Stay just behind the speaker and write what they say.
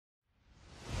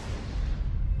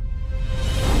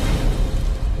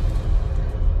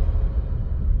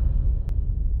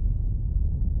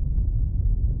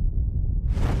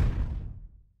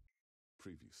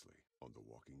on The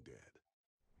Walking Dead.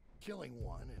 Killing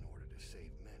one in order to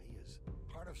save many is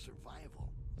part of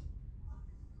survival.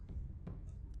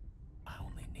 I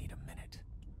only need a minute.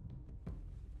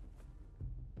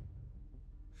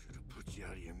 Should have put you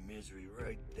out of your misery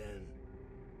right then.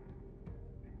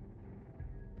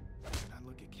 When I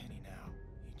look at Kenny now,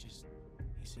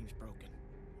 he seems broken.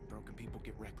 Broken people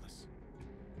get reckless.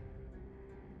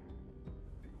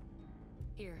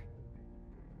 Here.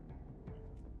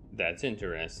 That's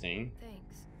interesting.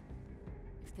 Thanks.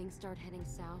 If things start heading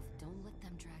south, don't let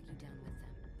them drag you down with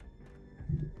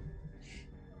them.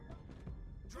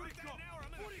 Drop that now or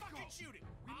I'm gonna fucking shoot it!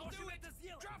 I'll do it!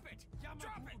 Drop it!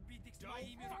 Drop it!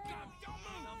 Don't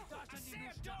move! I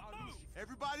said don't move!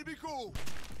 Everybody be cool!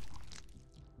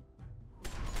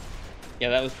 Yeah,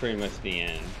 that was pretty much the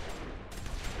end.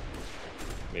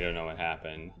 We don't know what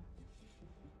happened.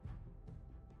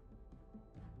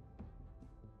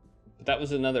 But that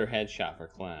was another headshot for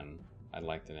Clem, I'd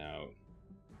like to know.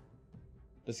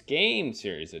 This game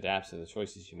series adapts to the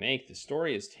choices you make. The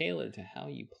story is tailored to how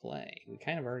you play. We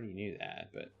kind of already knew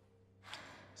that, but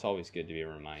it's always good to be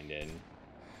reminded.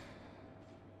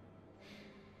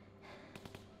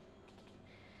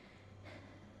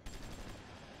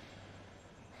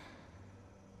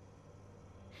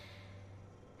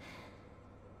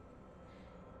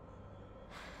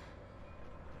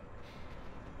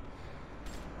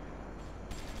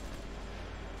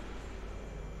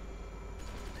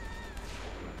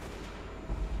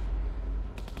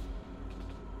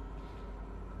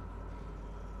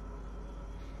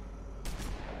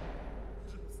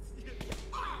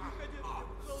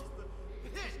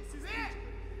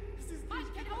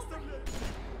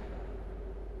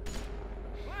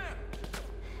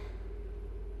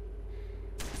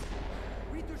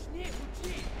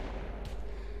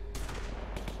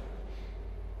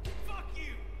 Fuck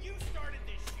you! You started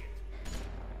this shit!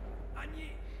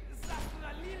 Они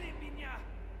застрелили меня!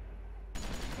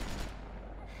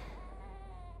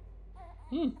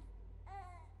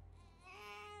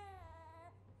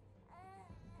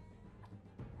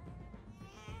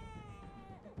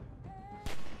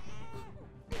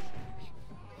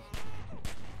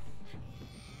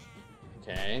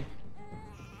 Okay.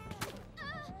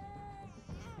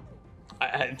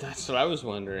 That's what I was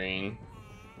wondering.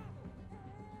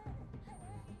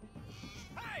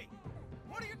 Hey!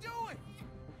 What are you doing?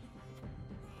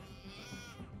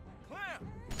 Clem!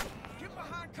 Get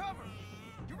behind cover!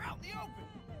 You're out in the open!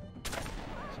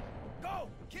 Go!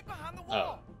 Get behind the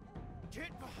wall!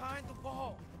 Get behind the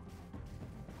wall!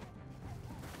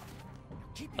 Now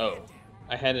keep your head down.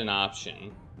 I had an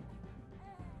option.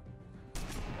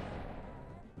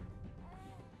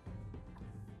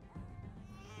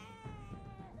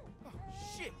 Oh,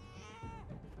 shit!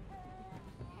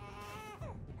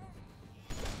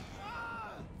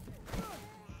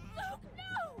 Luke,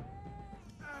 no!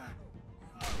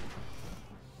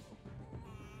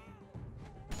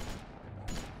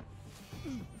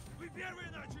 We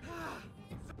первые начали!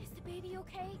 Is the baby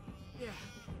okay?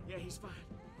 Yeah, he's fine.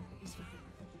 He's fine.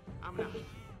 I'm not.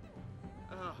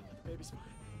 Oh, the baby's fine.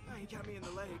 He got me in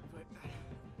the leg, but I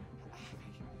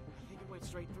think it went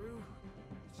straight through.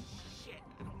 Shit,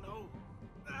 I don't know.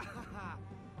 I'm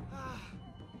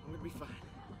gonna be fine.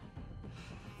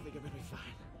 I think I'm gonna be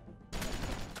fine.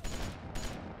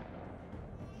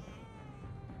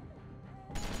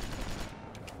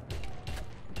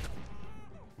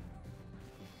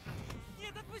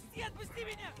 Нет, отпусти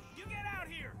меня! You get out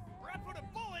here! Or I put a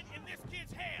bullet in this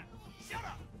kid's hand! Shut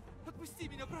up! Отпусти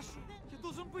меня, прошу. Я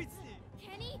должен быть с ней.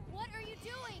 Kenny, what are you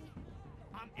doing?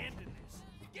 I'm ending this.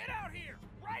 Get out here!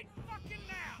 Right fucking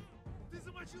now! Ты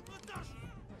замочил Наташу.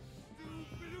 Ты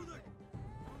ублюдок.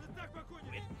 Он и так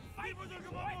покойник. Ты ему только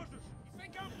поможешь. You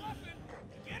think I'm bluffing?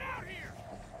 Get out here!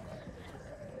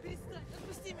 Перестань,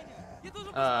 отпусти меня. Я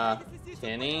должен посмотреть, если здесь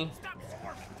Kenny? Stop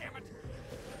squirming, damn it!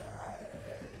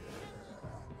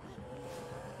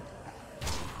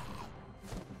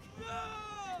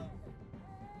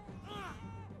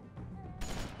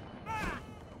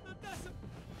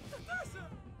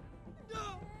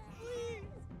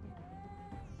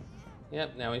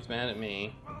 Yep, now he's mad at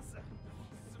me.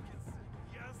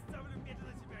 Я оставлю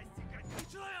медленно тебя истекать.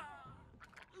 Человек!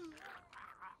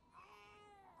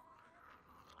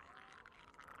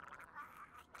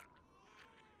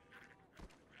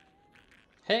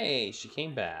 Hey, she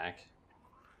came back.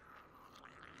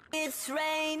 It's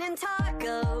raining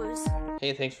tacos.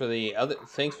 Hey, thanks for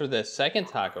the second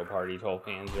taco party, told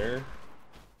Panzer.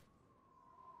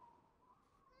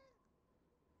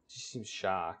 She seems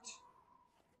shocked.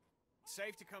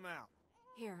 Safe to come out.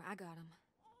 Here, I got him.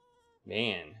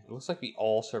 Man, it looks like we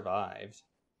all survived.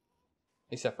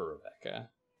 Except for Rebecca.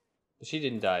 But she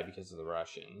didn't die because of the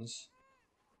Russians.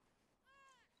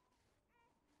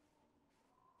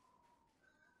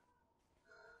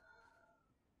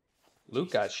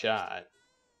 Luke got shot.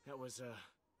 That was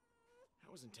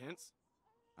intense.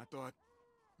 I thought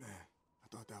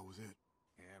that was it.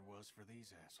 Yeah, it was for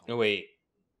these assholes. Oh, wait.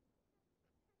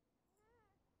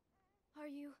 Are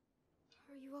you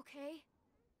okay?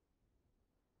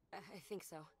 I think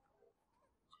so.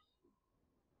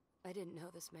 I didn't know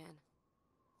this man.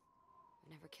 I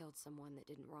never killed someone that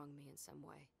didn't wrong me in some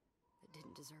way, that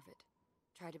didn't deserve it.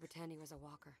 Tried to pretend he was a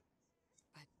walker.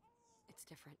 But it's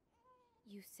different.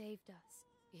 You saved us.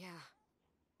 Yeah,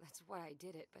 that's why I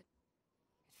did it, but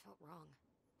it felt wrong.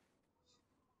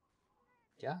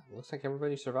 Yeah, looks like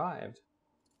everybody survived.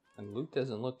 And Luke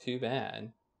doesn't look too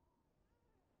bad.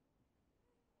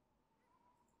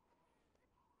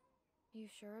 You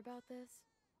sure about this?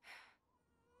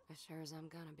 As sure as I'm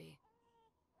gonna be.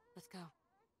 Let's go.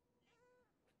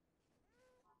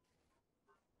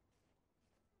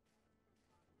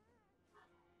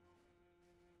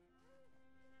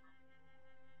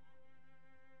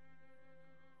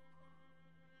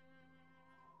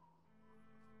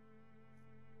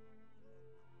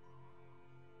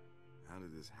 How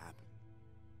did this happen?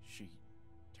 She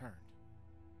turned.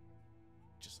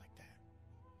 Just like that.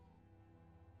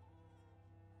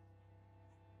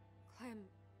 Clem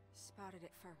spotted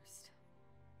it first.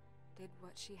 Did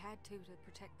what she had to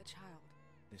protect the child.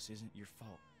 This isn't your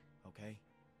fault, okay?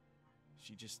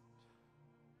 She just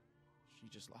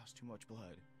lost too much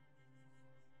blood.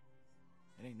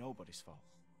 It ain't nobody's fault.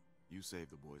 You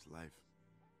saved the boy's life.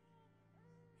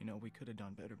 You know, we could have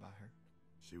done better by her.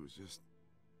 She was just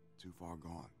too far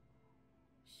gone.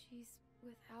 She's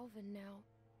with Alvin now.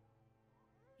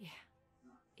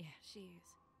 Yeah, she is.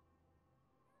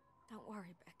 Don't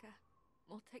worry, Becca.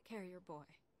 We'll take care of your boy.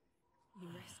 You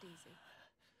rest easy.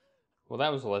 Well,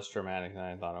 that was less dramatic than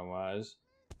I thought it was.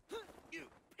 You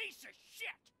piece of shit!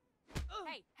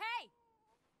 Hey!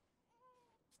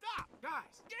 Stop!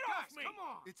 Guys, get off me! Come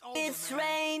on! It's over, It's man.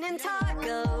 raining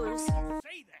tacos.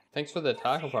 Say that! Thanks for the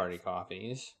taco party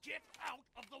coffees. Get out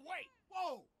of the way!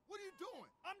 Whoa! What are you doing?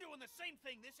 I'm doing the same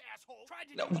thing this asshole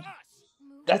tried to No. do to us!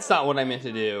 Move That's out. not what I meant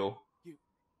to do.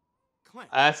 Clint.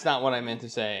 That's not what I meant to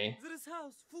say. This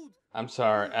house, food. I'm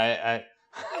sorry. I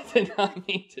did not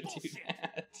mean to do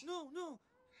that. No.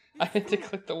 I meant to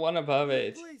click the one above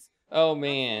it. Oh,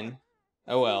 man.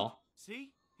 Oh, well.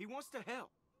 See? He wants to help.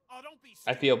 Oh, don't be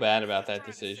I stupid. feel bad about Just that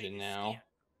trying to save decision his now. skin.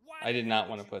 Why I did the not hell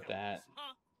want to you put help that. us,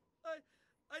 huh?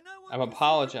 I know what I'm those other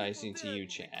apologizing people to you, did.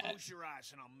 chat, Close your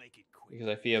eyes and I'll make it quick. because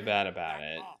I feel bad about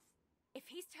Back it. off. If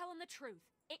he's telling the truth,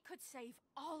 it could save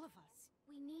all of us.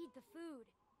 We need the food.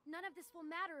 None of this will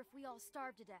matter if we all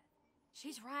starve to death.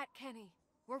 She's right, Kenny.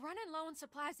 We're running low on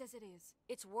supplies as it is.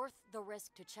 It's worth the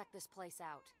risk to check this place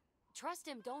out. Trust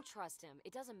him, don't trust him.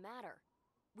 It doesn't matter.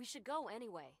 We should go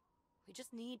anyway. We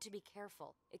just need to be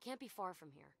careful. It can't be far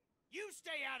from here. You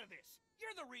stay out of this.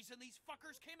 You're the reason these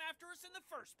fuckers came after us in the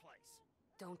first place.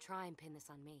 Don't try and pin this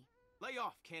on me. Lay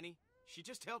off, Kenny. She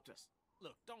just helped us.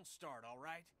 Look, don't start, all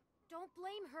right? Don't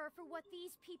blame her for what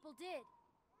these people did.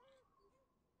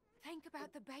 Think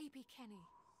about the baby, Kenny.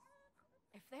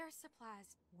 If there's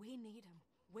supplies, we need them.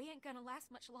 We ain't gonna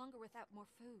last much longer without more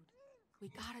food. We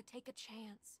gotta take a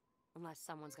chance. Unless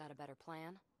someone's got a better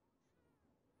plan.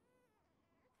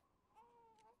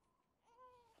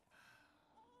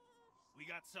 We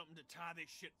got something to tie this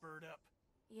shitbird up.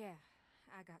 Yeah,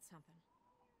 I got something.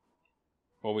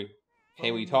 Well,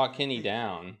 we talked Kenny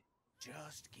down.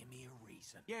 Just give me a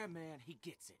reason. Yeah, man, he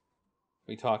gets it.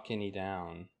 We talked Kenny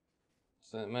down.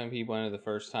 So it might be one of the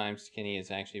first times Kenny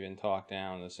has actually been talked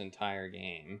down this entire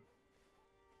game.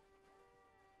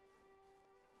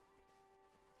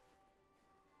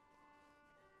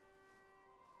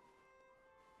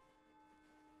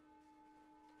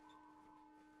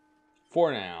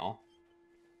 For now.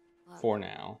 Look, For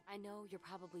now. I know you're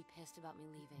probably pissed about me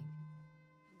leaving.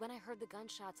 When I heard the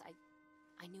gunshots,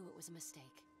 I knew it was a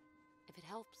mistake. If it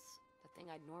helps, the thing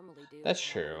I'd normally do. That's is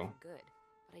not true. Good,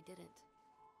 but I didn't.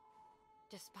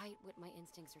 Despite what my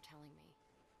instincts are telling me,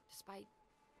 despite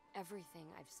everything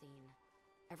I've seen,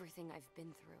 everything I've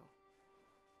been through,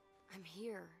 I'm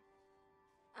here.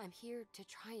 I'm here to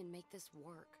try and make this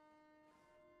work.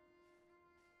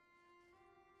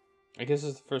 I guess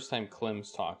it's the first time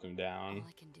Clem's talked him down. All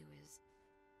I can do is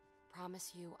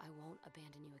promise you I won't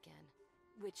abandon you again.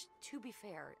 Which, to be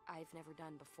fair, I've never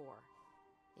done before.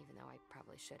 Even though I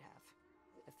probably should have.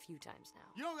 A few times now.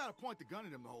 You don't gotta point the gun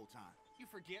at him the whole time. You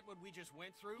forget what we just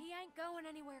went through? He ain't going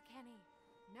anywhere, Kenny.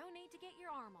 No need to get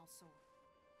your arm all sore.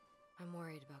 I'm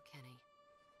worried about Kenny.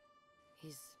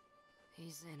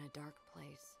 He's in a dark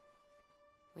place.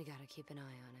 We gotta keep an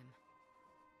eye on him.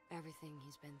 Everything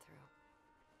he's been through.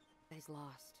 He's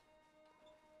lost.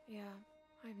 Yeah,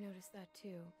 I've noticed that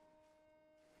too.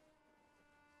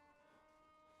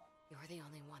 You're the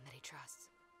only one that he trusts.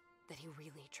 That he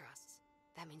really trusts.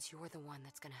 That means you're the one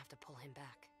that's gonna have to pull him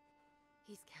back.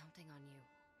 He's counting on you.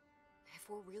 If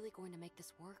we're really going to make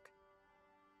this work.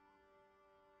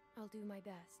 I'll do my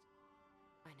best.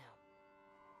 I know.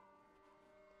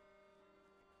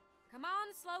 Come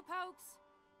on, slowpokes.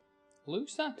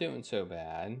 Luke's not doing so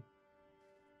bad.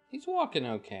 He's walking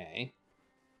okay.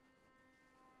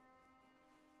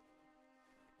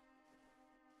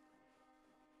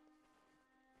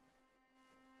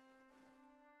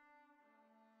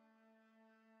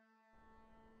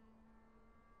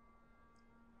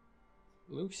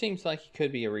 Luke seems like he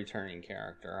could be a returning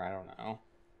character. I don't know.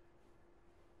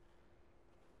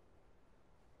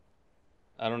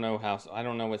 I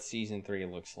don't know what season 3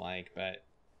 looks like, but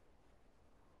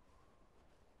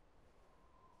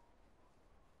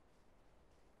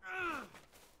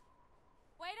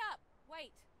Wait up!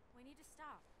 Wait. We need to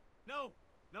stop. No,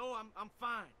 I'm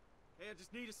fine. Hey, I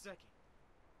just need a second.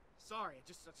 Sorry, I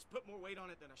just put more weight on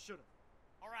it than I should have.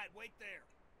 All right, wait there.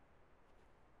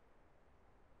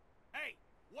 Hey,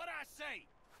 what'd I say?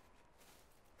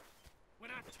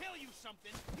 When I tell you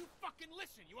something, you fucking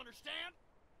listen, you understand?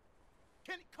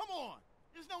 Kenny, come on!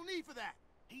 There's no need for that!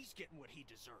 He's getting what he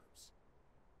deserves.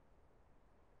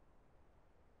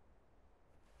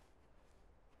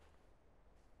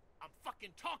 I'm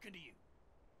fucking talking to you.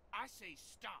 I say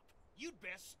stop. You'd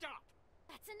best stop.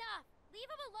 That's enough! Leave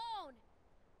him alone!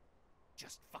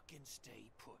 Just fucking stay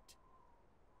put.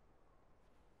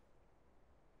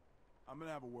 I'm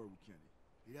gonna have a word with Kenny.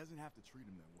 He doesn't have to treat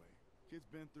him that way. Kid's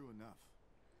been through enough.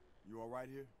 You all right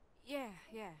here? Yeah.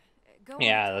 Go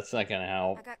yeah, on. that's not gonna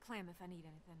help. I got Clem if I need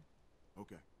anything.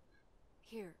 Okay.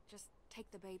 Here, just take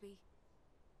the baby.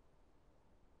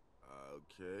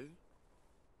 Okay.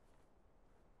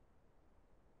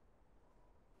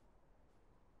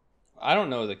 I don't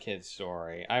know the kid's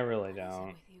story. I really What is it don't.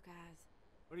 with you guys?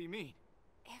 What do you mean?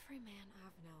 Every man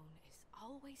I've known is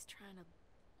always trying to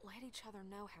let each other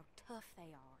know how tough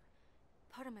they are.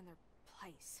 Put them in their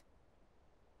place.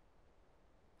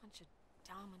 Bunch of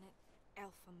dominant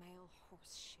alpha male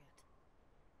horse shit.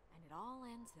 And it all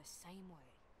ends the same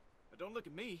way. But don't look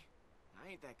at me. I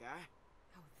ain't that guy.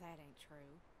 Oh, that ain't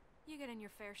true. You get in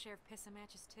your fair share of pissing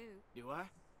matches too. Do I?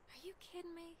 Are you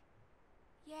kidding me?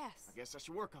 Yes. I guess I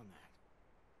should work on that.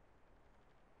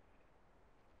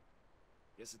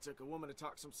 Guess it took a woman to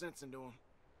talk some sense into him.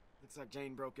 Looks like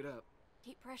Jane broke it up.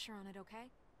 Keep pressure on it,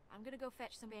 okay? I'm gonna go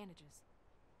fetch some bandages.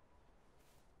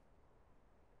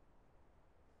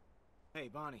 Hey,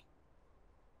 Bonnie.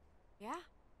 Yeah?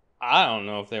 I don't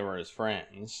know if they were his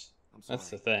friends. I'm sorry. That's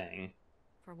the thing.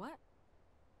 For what?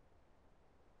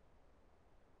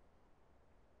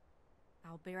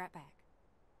 I'll be right back.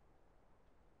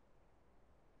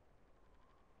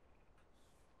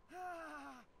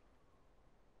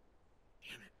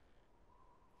 Damn it.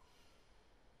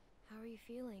 How are you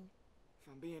feeling?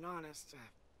 If I'm being honest,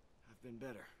 I've been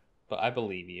better. But I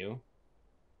believe you.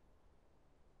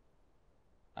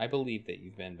 I believe that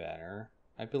you've been better.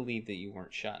 I believe that you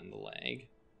weren't shot in the leg.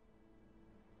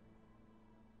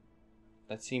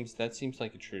 That seems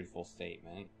like a truthful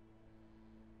statement.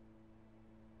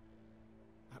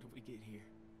 How did we get here?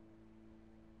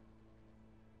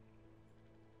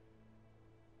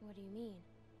 What do you mean?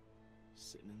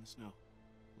 Sitting in the snow,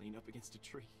 leaned up against a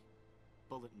tree,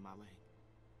 bullet in my leg.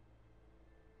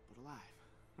 But alive.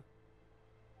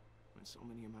 When so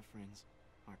many of my friends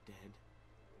are dead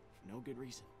for no good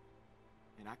reason,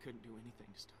 and I couldn't do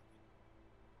anything to stop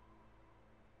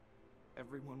it.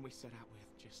 Everyone we set out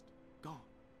with just gone.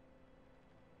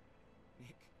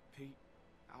 Nick, Pete,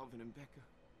 Alvin and Becca,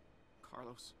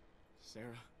 Carlos,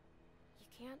 Sarah. You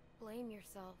can't blame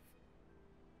yourself.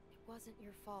 It wasn't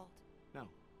your fault. No,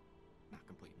 not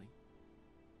completely.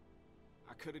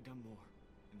 I could have done more,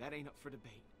 and that ain't up for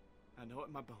debate. I know it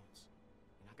in my bones,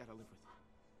 and I gotta live with it.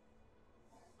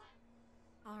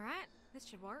 All right, this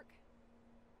should work.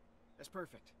 That's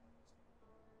perfect.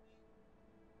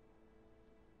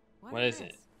 What is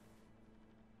it?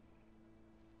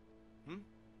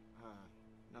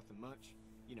 Nothing much.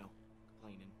 You know,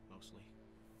 complaining, mostly.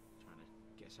 Trying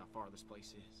to guess how far this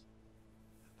place is.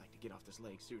 I'd like to get off this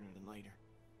leg sooner than later.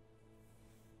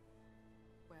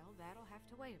 Well, that'll have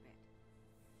to wait a bit.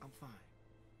 I'm fine.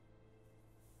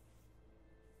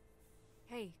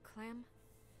 Hey, Clem,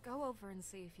 go over and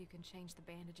see if you can change the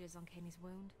bandages on Kenny's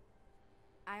wound.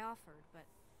 I offered, but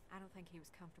I don't think he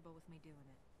was comfortable with me doing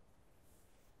it.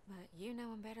 but you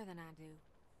know him better than I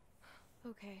do.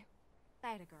 Okay.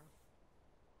 That a girl.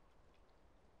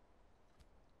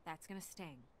 That's gonna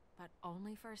sting, but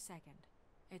only for a second.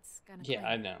 It's gonna Yeah,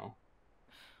 clean. I know.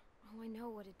 Oh, I know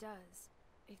what it does.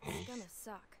 It's gonna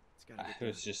suck. It's gotta get I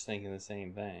was done. just thinking the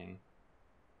same thing.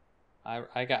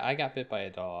 I got bit by a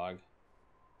dog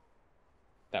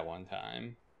that one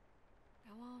time.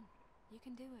 Go on. You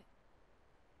can do it.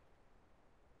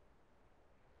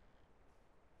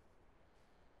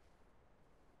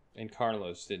 And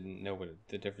Carlos didn't know what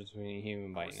the difference between a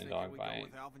human I bite was and a thinking dog we'd bite. go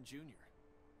with Alvin Jr.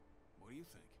 What do you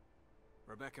think?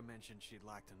 Rebecca mentioned she'd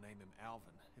like to name him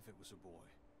Alvin if it was a boy.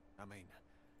 I mean,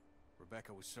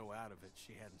 Rebecca was so out of it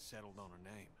she hadn't settled on a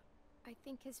name. I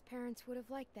think his parents would have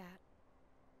liked that.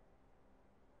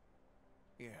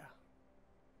 Yeah,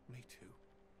 me too.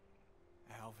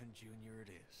 Alvin Jr. it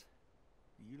is.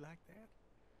 Do you like that?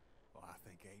 Well, I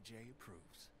think AJ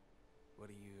approves. What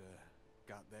do you,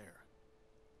 got there?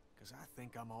 'Cause I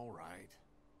think I'm all right.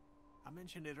 I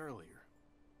mentioned it earlier.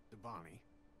 To Bonnie.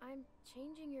 I'm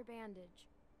changing your bandage.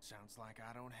 Sounds like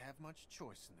I don't have much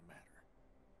choice in the matter.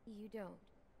 You don't.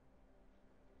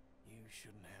 You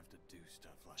shouldn't have to do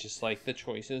stuff like Just this. like the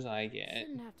choices I get.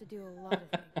 Shouldn't have to do a lot of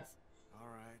things. All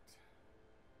right.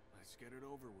 Let's get it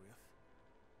over with.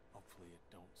 Hopefully it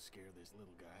don't scare this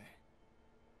little guy.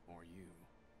 Or you.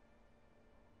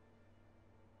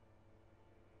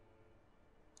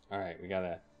 Alright, we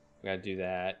gotta do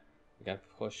that. We gotta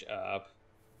push up.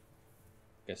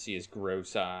 Gotta see his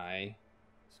gross eye.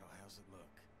 So how's it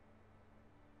look?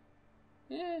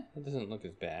 It doesn't look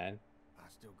as bad. I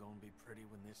still gonna be pretty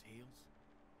when this heals?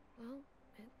 Well,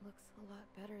 it looks a lot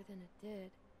better than it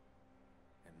did.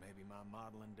 And maybe my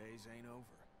modeling days ain't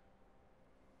over.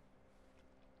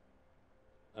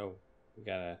 Oh, we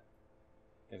gotta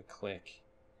click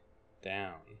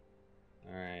down.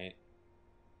 Alright.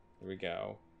 Here we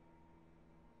go.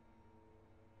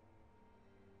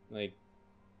 Like,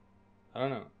 I don't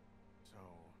know. So,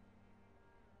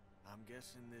 I'm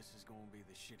guessing this is gonna be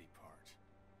the shitty part.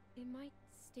 It might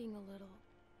sting a little.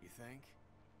 You think?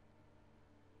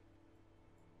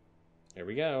 Here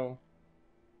we go.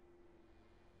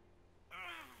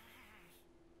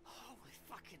 Holy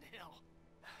fucking hell.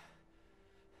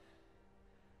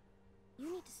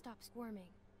 You need to stop squirming.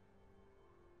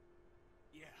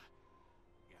 Yeah,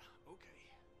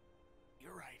 okay.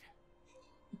 You're right.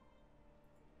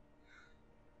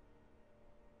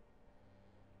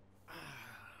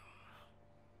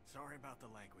 Sorry about the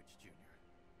language, Junior.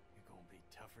 You're gonna be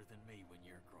tougher than me when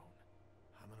you're grown.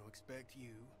 I'm gonna expect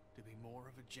you to be more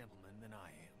of a gentleman than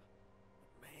I am.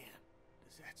 But man,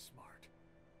 is that smart.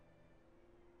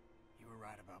 You were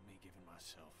right about me giving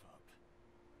myself up.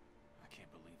 I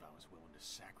can't believe I was willing to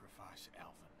sacrifice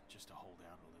Alvin just to hold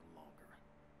out a little longer.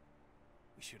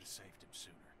 We should have saved him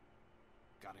sooner.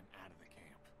 Got him out of the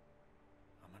camp.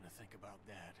 I'm gonna think about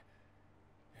that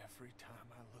every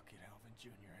time I look at Alvin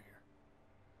Jr. here.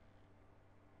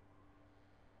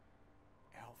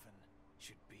 Alvin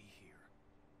should be here,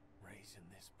 raising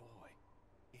this boy.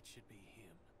 It should be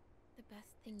him. The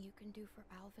best thing you can do for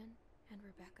Alvin and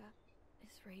Rebecca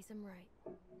is raise him right.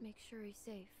 Make sure he's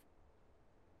safe.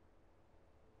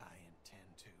 I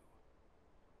intend to.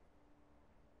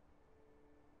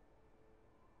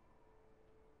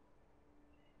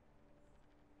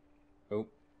 Oh.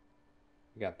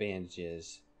 We got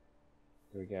bandages.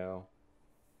 Here we go.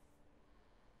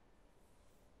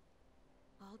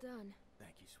 All done.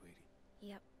 Thank you, sweetie.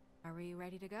 Yep. Are we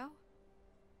ready to go?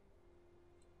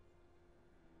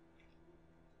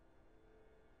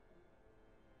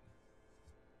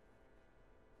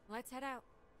 Let's head out.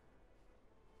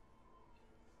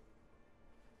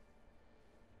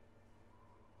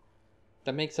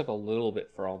 That makes up a little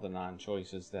bit for all the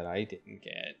non-choices that I didn't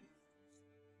get.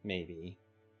 Maybe.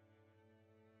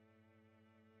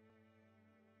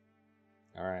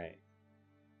 Alright.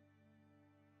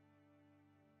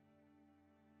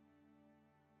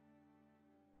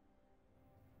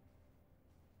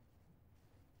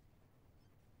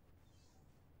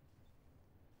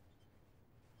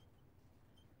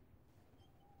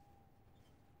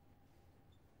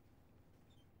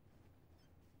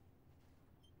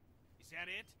 Is that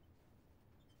it?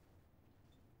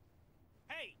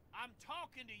 Hey, I'm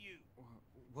talking to you!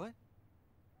 What?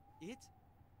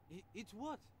 It's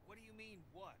what? What do you mean,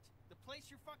 what? The place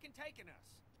you're fucking taking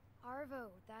us.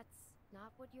 Arvo, that's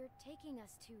not what you're taking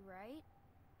us to, right?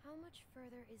 How much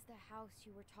further is the house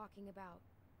you were talking about?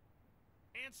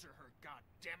 Answer her,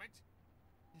 goddammit!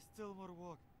 There's still more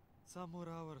walk. Some more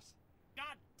hours.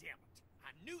 Goddammit!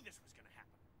 I knew this was gonna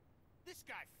happen. This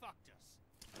guy fucked us.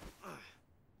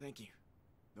 Thank you.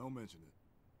 Don't mention it.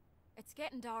 It's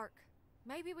getting dark.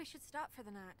 Maybe we should stop for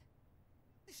the night.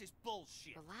 This is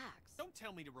bullshit. Relax. Don't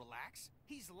tell me to relax.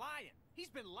 He's lying. He's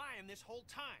been lying this whole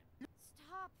time.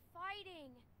 Stop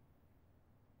fighting!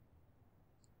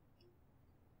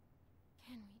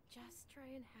 Can we just try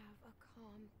and have a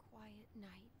calm, quiet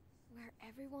night where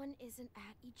everyone isn't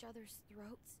at each other's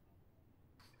throats?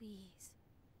 Please.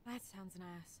 That sounds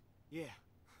nice. Yeah.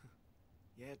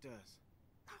 Yeah, it does.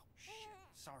 Oh, shit.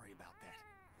 Sorry about that.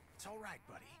 It's all right,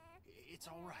 buddy. It's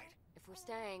all right. If we're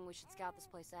staying, we should scout this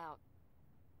place out.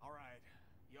 All right.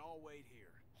 Y'all wait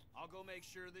here. I'll go make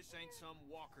sure this ain't some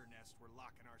walker nest we're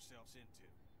locking ourselves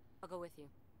into. I'll go with you.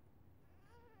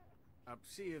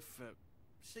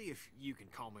 See if you can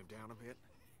calm him down a bit.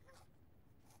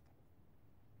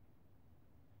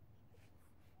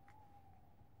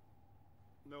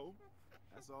 No,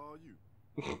 that's all you.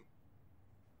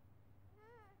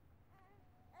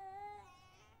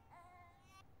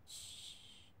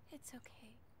 Shh. It's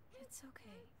okay. It's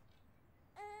okay.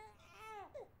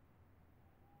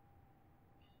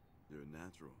 You're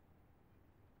natural.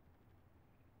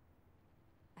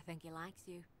 I think he likes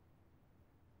you.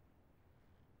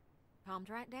 Calmed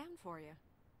right down for you.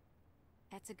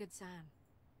 That's a good sign.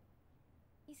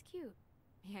 He's cute.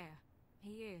 Yeah,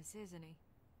 he is, isn't he?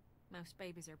 Most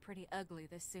babies are pretty ugly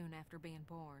this soon after being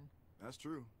born. That's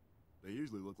true. They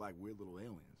usually look like weird little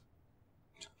aliens.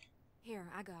 Here,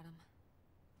 I got him.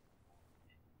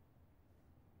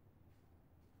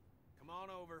 Come on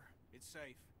over. It's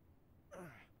safe.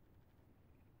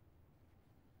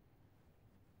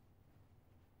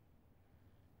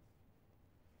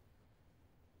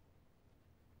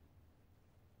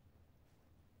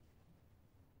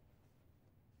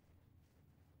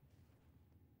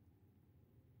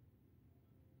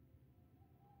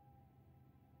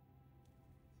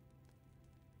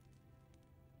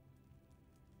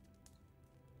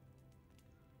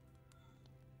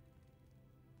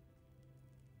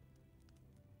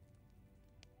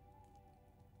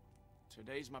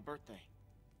 Today's my birthday.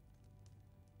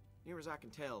 Near as I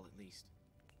can tell, at least.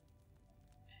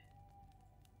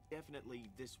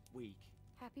 Definitely this week.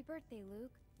 Happy birthday,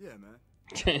 Luke. Yeah,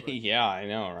 man. Yeah, I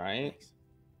know, right? Thanks.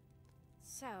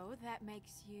 So, that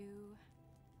makes you...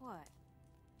 what?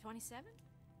 27?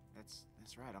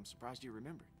 That's right. I'm surprised you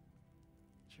remembered.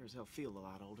 Sure as hell feel a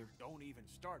lot older. Don't even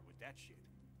start with that shit.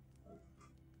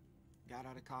 Got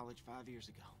out of college 5 years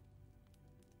ago.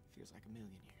 Feels like a million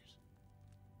years.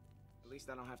 At least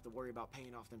I don't have to worry about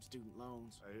paying off them student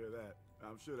loans. I hear that.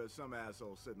 I'm sure there's some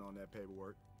asshole sitting on that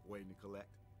paperwork, waiting to collect.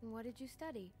 What did you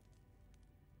study?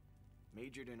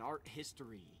 Majored in art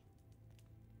history.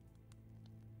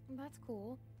 That's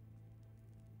cool.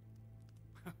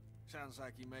 Sounds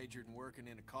like you majored in working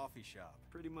in a coffee shop.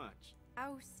 Pretty much.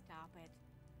 Oh, stop it.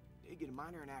 Did get a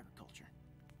minor in agriculture.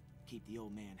 Keep the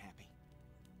old man happy.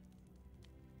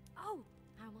 Oh,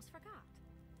 I almost forgot.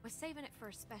 Was saving it for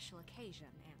a special occasion,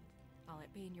 and all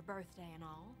it being your birthday and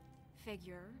all,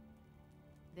 figure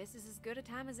this is as good a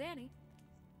time as any.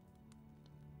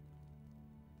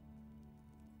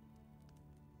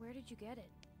 Where did you get it?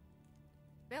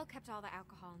 Bill kept all the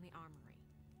alcohol in the armory.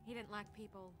 He didn't like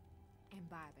people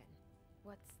imbibing.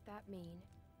 What's that mean?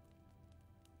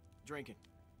 Drinking.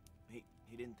 He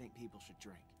didn't think people should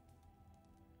drink.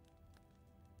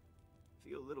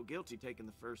 Feel a little guilty taking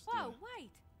the first... Whoa,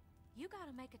 wait! You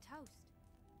gotta make a toast.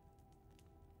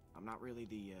 I'm not really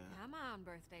the, Come on,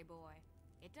 birthday boy.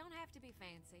 It don't have to be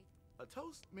fancy. A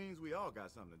toast means we all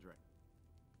got something to drink.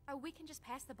 Oh, we can just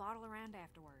pass the bottle around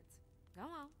afterwards. Go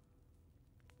on.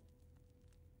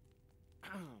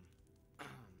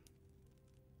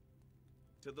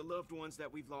 To the loved ones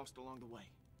that we've lost along the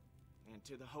way. And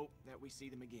to the hope that we see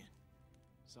them again.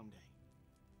 Someday.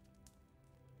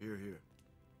 Here, here.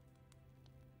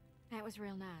 That was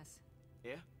real nice.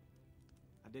 Yeah?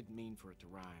 I didn't mean for it to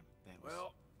rhyme. That was...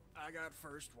 Well, I got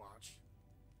first watch.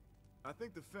 I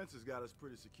think the fence has got us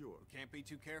pretty secure. Can't be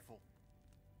too careful.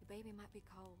 The baby might be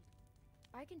cold.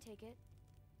 I can take it.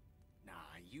 Nah,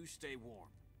 you stay warm.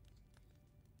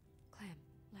 Clem,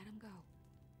 let him go.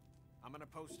 I'm gonna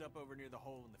post up over near the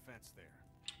hole in the fence there.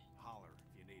 Holler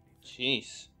if you need anything.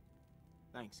 Jeez.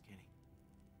 Thanks, Kenny.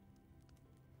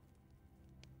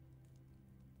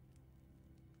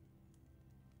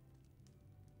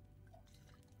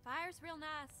 Fire's real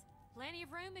nice. Plenty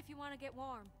of room if you want to get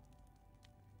warm.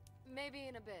 Maybe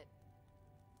in a bit.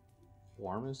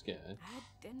 Warm is good. I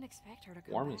didn't expect her to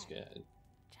come Warm back. is good.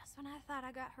 Just when I thought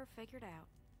I got her figured out,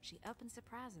 she up and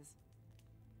surprises.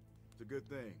 It's a good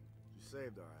thing. You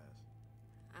saved our ass.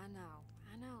 I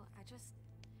know. I just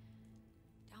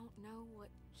don't know what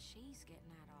she's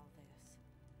getting at all this.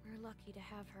 We're lucky to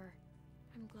have her.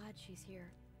 I'm glad she's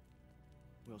here.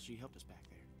 Well, she helped us back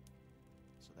there.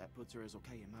 So that puts her as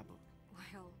okay in my book.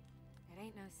 Well, it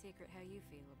ain't no secret how you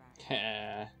feel about it.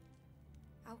 Yeah.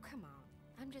 Oh, come on.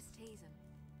 I'm just teasing.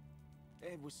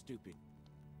 It was stupid.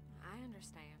 I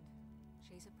understand.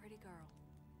 She's a pretty girl.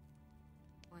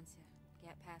 Once you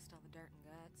get past all the dirt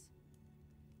and guts.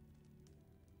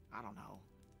 I don't know.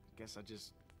 Guess I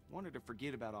just wanted to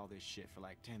forget about all this shit for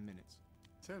like 10 minutes.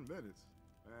 10 minutes?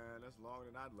 Man, that's longer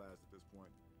than I'd last at this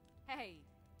point. Hey,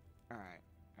 Alright,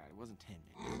 it wasn't 10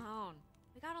 minutes. come on.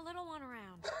 We got a little one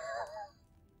around.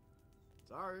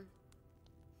 Sorry.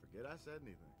 Forget I said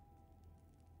anything.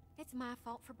 It's my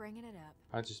fault for bringing it up.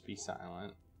 I'll just be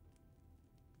silent.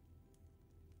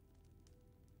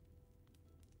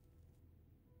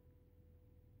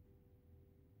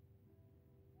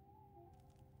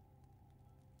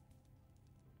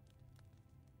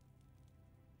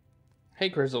 Hey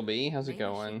Grizzleby, how's it Maybe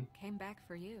going? she came back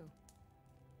for you.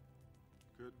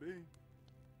 Could be.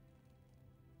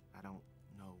 I don't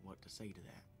know what to say to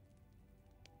that.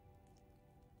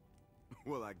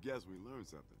 Well, I guess we learned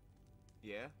something.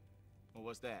 Yeah? Well,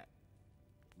 what's that?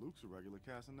 Luke's a regular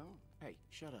Casanova. Hey,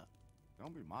 shut up.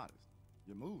 Don't be modest.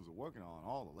 Your moves are working on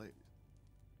all the ladies.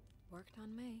 Worked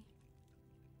on me.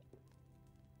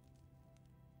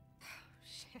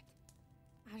 Shit.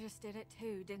 I just did it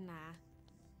too, didn't I?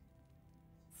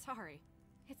 Sorry.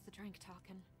 It's the drink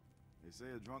talking. They say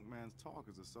a drunk man's talk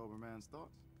is a sober man's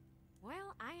thoughts.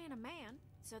 Well, I ain't a man,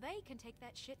 so they can take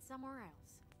that shit somewhere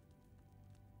else.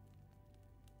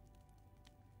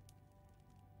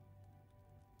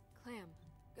 Clem,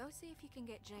 go see if you can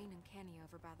get Jane and Kenny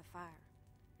over by the fire.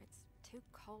 It's too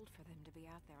cold for them to be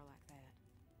out there like that.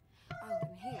 Oh,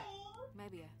 and here,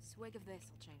 maybe a swig of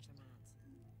this will change their minds.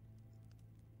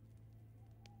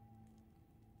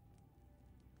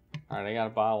 Alright, I got a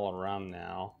bottle of rum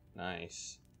now.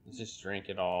 Nice. Let's just drink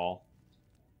it all.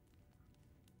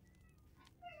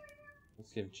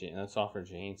 Let's offer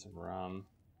Jane some rum.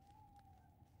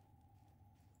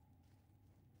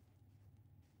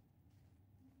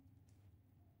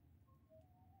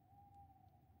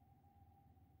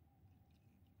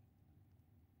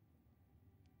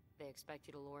 They expect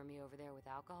you to lure me over there with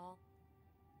alcohol?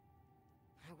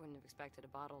 I wouldn't have expected a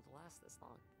bottle to last this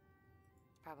long.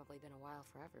 It's probably been a while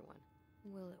for everyone.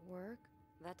 Will it work?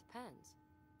 That depends.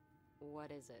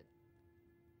 What is it?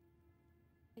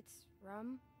 It's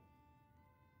rum?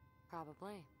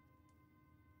 Probably.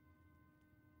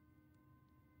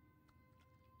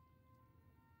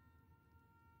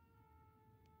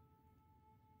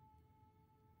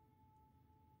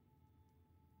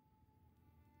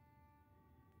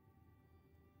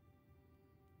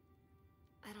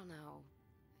 I don't know.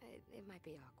 It might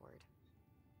be awkward.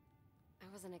 I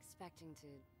wasn't expecting to,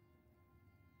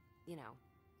 you know,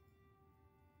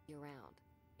 be around.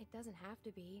 It doesn't have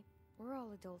to be. We're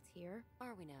all adults here.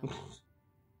 Are we now?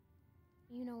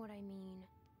 You know what I mean.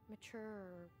 Mature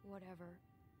or whatever.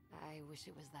 I wish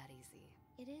it was that easy.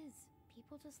 It is.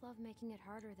 People just love making it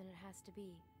harder than it has to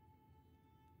be.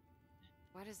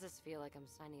 Why does this feel like I'm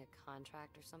signing a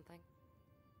contract or something?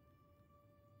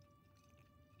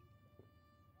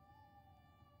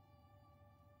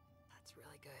 That's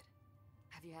really good.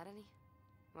 Have you had any?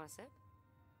 Want a sip?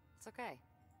 It's okay.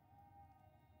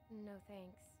 No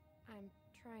thanks. I'm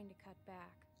trying to cut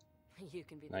back. You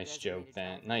can be the Nice joke, designated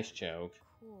then. driver. Nice joke.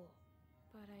 Cool.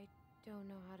 But I don't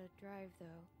know how to drive,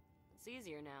 though. It's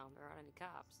easier now. There aren't any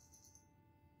cops.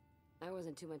 I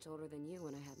wasn't too much older than you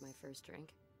when I had my first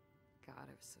drink. God,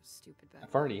 I was so stupid back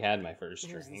I've then. already had my first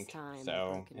There was drink, this time I so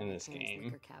broke into in my this parents' game.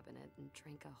 liquor cabinet and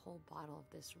drank a whole bottle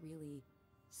of this really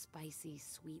spicy,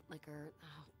 sweet liquor.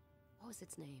 Oh, what was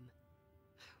its name?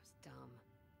 It was dumb.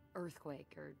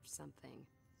 Earthquake or something.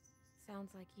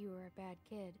 Sounds like you were a bad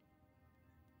kid.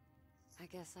 I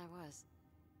guess I was.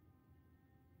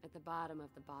 At the bottom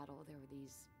of the bottle, there were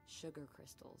these sugar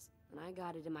crystals, and I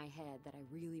got it in my head that I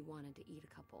really wanted to eat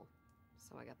a couple.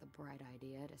 So I got the bright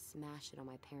idea to smash it on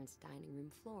my parents' dining room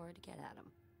floor to get at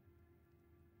them.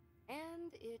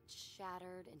 And it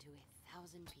shattered into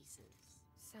 1,000 pieces.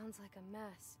 Sounds like a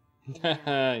mess.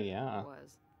 Yeah. It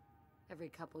was. Every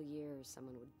couple years,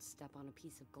 someone would step on a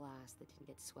piece of glass that didn't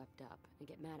get swept up and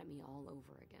get mad at me all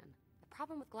over again. The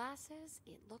problem with glass is,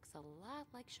 it looks a lot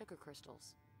like sugar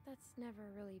crystals. That's never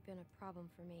really been a problem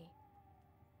for me.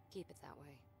 Keep it that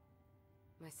way.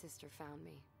 My sister found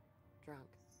me, drunk,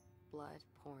 blood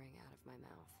pouring out of my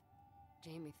mouth.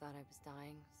 Jamie thought I was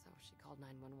dying, so she called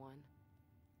 911.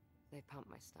 They pumped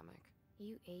my stomach.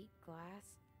 You ate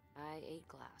glass? I ate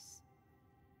glass.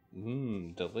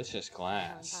 Mmm, delicious I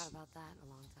haven't glass. thought about that in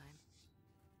a long time.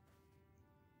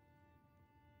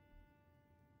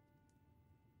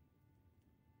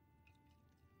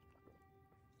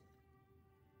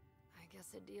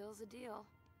 guess a deal's a deal.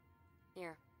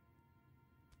 Here.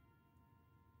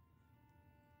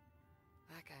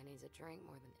 That guy needs a drink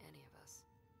more than any of us.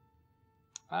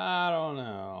 I don't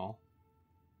know.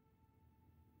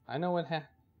 I know what happened.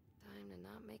 Time to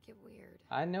not make it weird.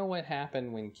 I know what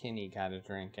happened when Kenny got a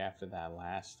drink after that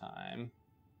last time.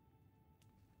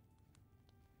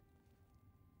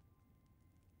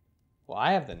 Well,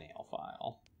 I have the nail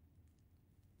file.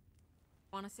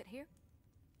 Want to sit here?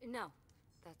 No,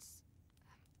 that's...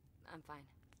 I'm fine.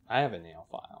 I have a nail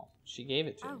file. She gave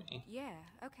it to me. Yeah,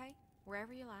 okay.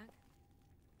 Wherever you like.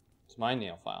 It's my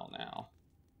nail file now.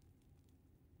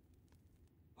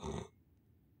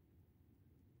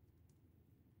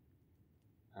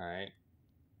 Alright.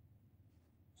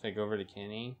 So I go over to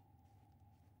Kenny.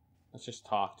 Let's just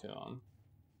talk to him.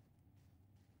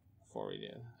 Before we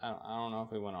do. I don't know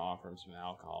if we want to offer him some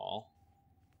alcohol.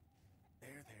 There,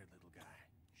 little guy.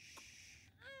 Shh.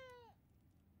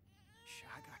 Shh,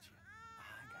 I got you.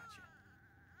 I got you.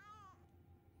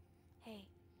 Hey,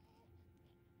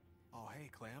 Oh, hey,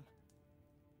 Clem.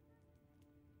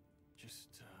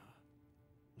 Just,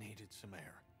 needed some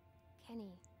air.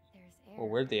 Kenny, there's air. Well,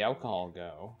 where'd the alcohol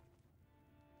go?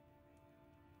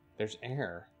 There's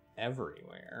air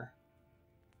everywhere.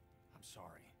 I'm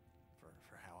sorry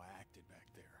for how I acted back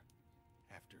there.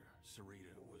 After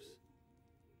Sarita was...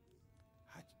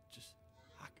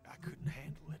 I couldn't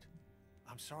handle it.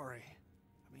 I'm sorry.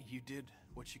 I mean, you did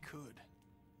what you could.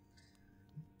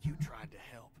 You tried to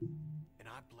help, and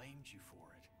I blamed you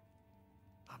for it.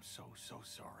 I'm so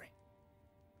sorry.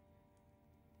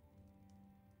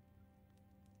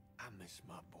 I miss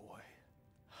my boy.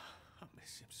 I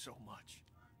miss him so much.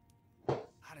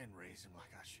 I didn't raise him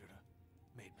like I should have.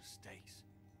 Made mistakes.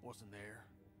 Wasn't there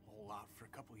a whole lot for a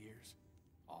couple years.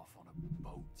 Off on a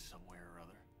boat somewhere or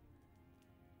other.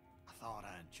 I thought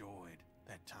I enjoyed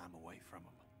that time away from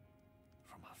him.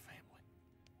 From my family.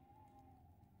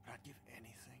 But I'd give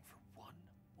anything for one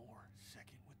more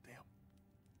second with them.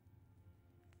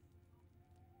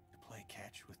 To play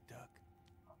catch with Duck.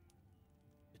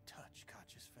 To touch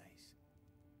Katja's face.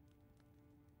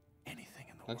 Anything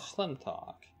in the world. Let's just let him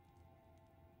talk.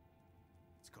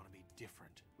 It's gonna be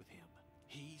different with him.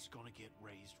 He's gonna get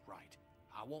raised right.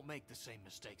 I won't make the same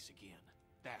mistakes again.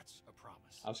 That's a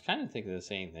promise. I was kind of thinking the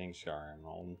same thing, Scar and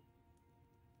Molden.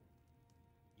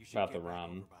 You should About get the back rum.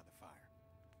 over by the fire.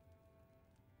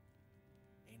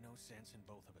 Ain't no sense in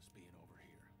both of us being over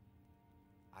here.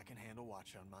 I can handle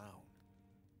watch on my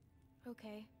own.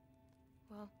 Okay.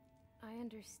 Well, I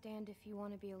understand if you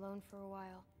want to be alone for a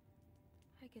while.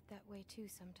 I get that way too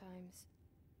sometimes.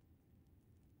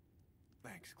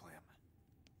 Thanks, Clem.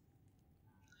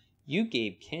 You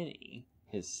gave Kenny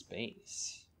his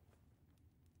space.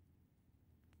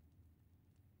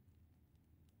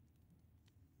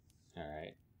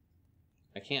 Alright.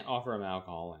 I can't offer him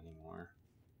alcohol anymore.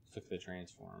 Took the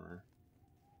transformer.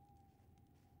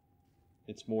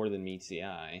 It's more than meets the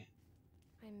eye.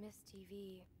 I miss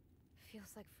TV.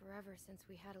 Feels like forever since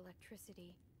we had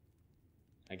electricity.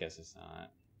 I guess it's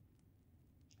not.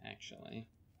 Actually.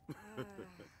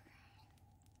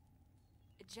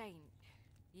 Jane,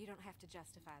 you don't have to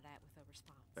justify that with a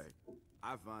response. Hey,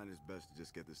 I find it's best to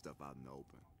just get this stuff out in the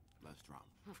open. Less drama.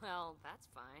 Well, that's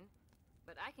fine.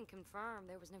 But I can confirm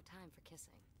there was no time for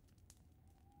kissing.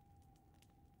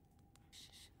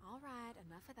 Shh. All right,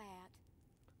 enough of that.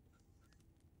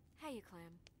 Hey, you,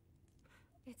 Clem.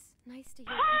 It's nice to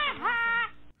hear people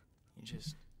laughing. You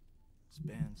just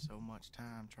spend so much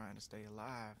time trying to stay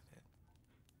alive that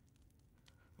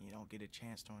you don't get a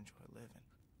chance to enjoy living.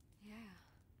 Yeah.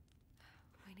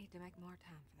 We need to make more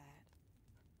time for that.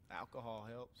 Alcohol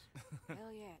helps.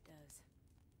 Hell yeah, it does.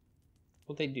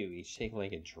 What they do? Each take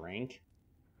like a drink?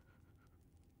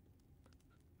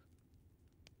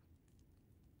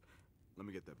 Let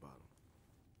me get that bottle.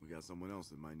 We got someone else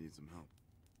that might need some help.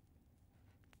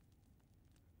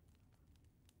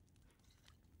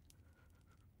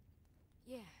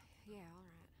 Yeah, all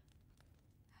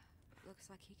right. Looks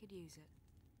like he could use it.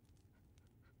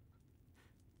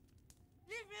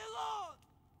 Leave me alone!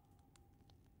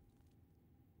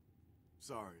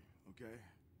 Sorry, okay?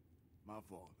 My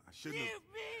fault. I shouldn't have...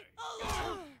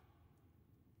 Leave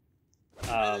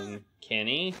me alone!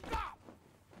 Kenny?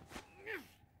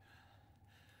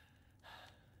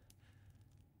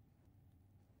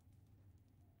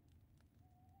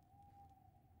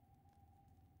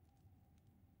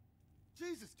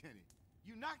 Jesus, Kenny.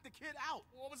 You knocked the kid out.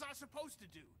 What was I supposed to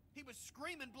do? He was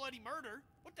screaming bloody murder.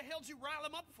 What the hell'd you rile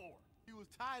him up for? He was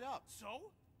tied up.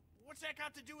 So? What's that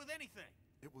got to do with anything?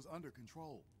 It was under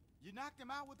control. You knocked him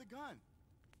out with a gun.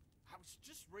 I was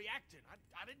just reacting.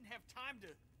 I didn't have time to...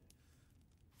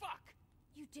 Fuck!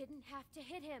 You didn't have to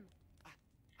hit him.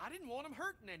 I didn't want him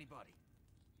hurting anybody.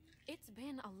 It's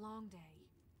been a long day.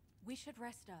 We should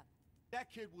rest up. That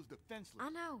kid was defenseless.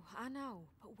 I know,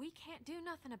 but we can't do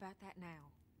nothing about that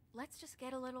now. Let's just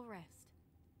get a little rest.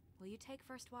 Will you take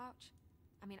first watch?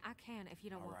 I mean, I can if you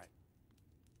don't want. All right.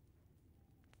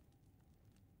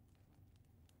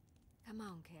 Come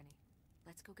on, Kenny.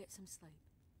 Let's go get some sleep.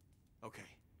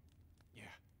 Okay. Yeah.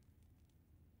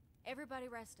 Everybody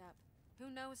rest up. Who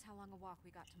knows how long a walk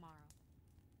we got tomorrow?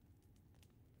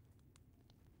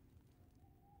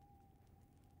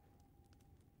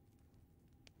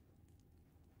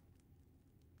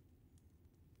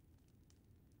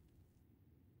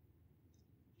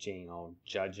 Jane all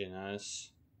judging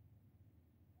us.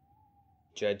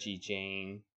 Judgy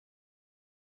Jane.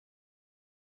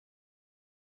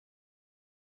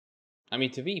 I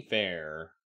mean, to be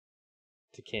fair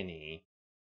to Kenny,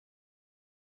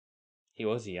 he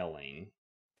was yelling,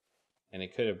 and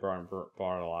it could have brought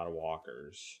a lot of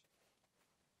walkers.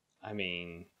 I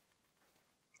mean,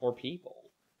 or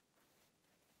people.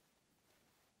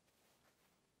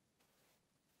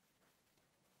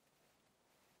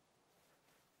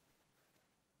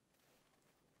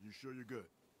 You sure you're good?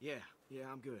 Yeah,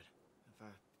 I'm good. If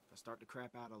I start to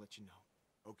crap out, I'll let you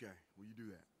know. Okay, will you do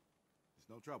that? It's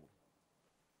no trouble.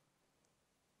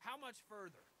 How much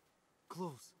further?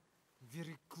 Close.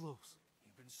 Very close.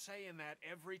 You've been saying that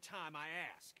every time I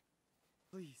ask.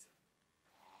 Please.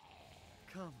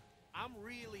 Come. I'm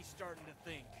really starting to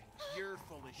think you're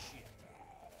full of shit.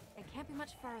 It can't be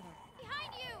much further.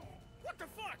 Behind you! What the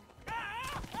fuck?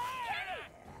 Ah! Ah!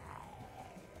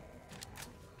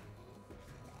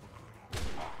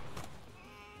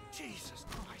 Jesus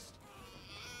Christ.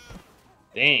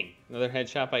 Dang, another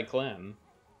headshot by Clem.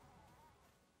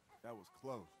 That was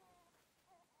close.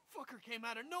 Fucker came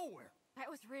out of nowhere. That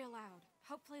was real loud.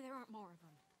 Hopefully there aren't more of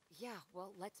them. Yeah,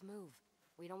 well, let's move.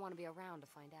 We don't want to be around to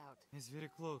find out. It's very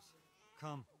close.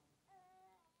 Come.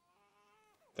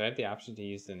 Did I have the option to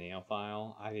use the nail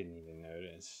file? I didn't even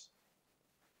notice.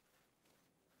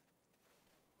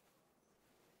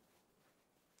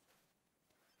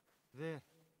 There.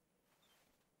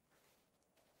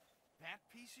 That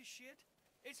piece of shit?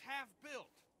 It's half built.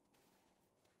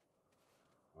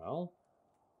 Well,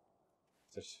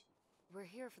 just We're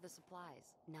here for the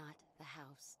supplies, not the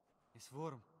house. It's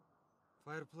warm.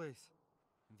 Fireplace.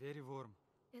 Very warm.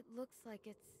 It looks like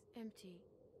it's empty.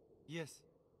 Yes.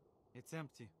 It's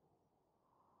empty.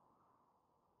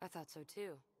 I thought so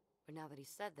too, but now that he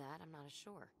said that, I'm not as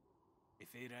sure.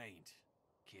 If it ain't,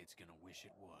 kid's gonna wish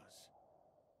it was.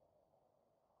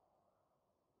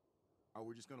 Are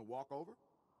we just gonna walk over?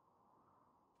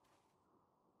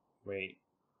 wait.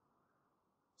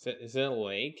 Is it a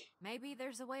lake? Maybe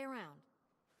there's a way around.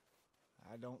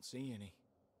 I don't see any.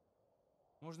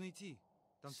 Можно идти.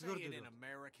 Там Say твердый it in лед.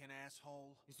 American,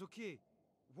 asshole. It's okay.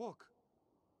 Walk.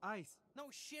 Ice. No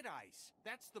shit ice.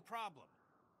 That's the problem.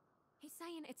 He's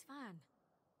saying it's fine.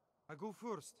 I go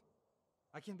first.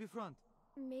 I can be front.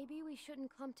 Maybe we shouldn't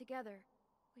clump together.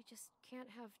 We just can't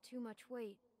have too much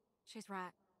weight. She's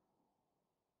right.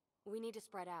 We need to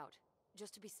spread out,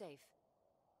 just to be safe.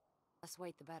 Less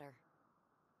weight, the better.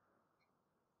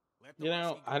 Let the You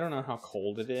know, Aussie go I don't know how first,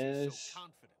 cold it since he's is. so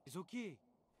confident. It's okay.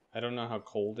 I don't know how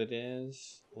cold it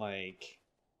is. Like,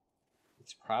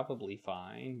 it's probably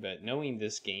fine, but knowing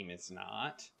this game, it's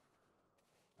not.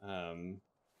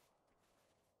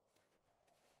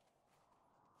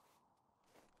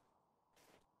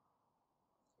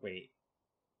 Wait.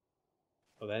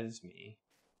 Oh, that is me.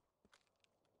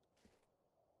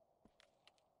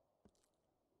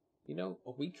 You know,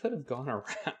 we could have gone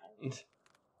around.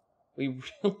 We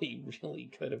really, really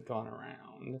could have gone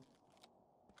around.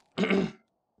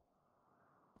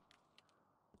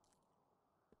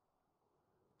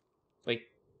 Like,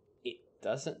 it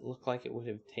doesn't look like it would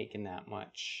have taken that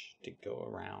much to go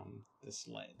around this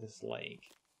lake.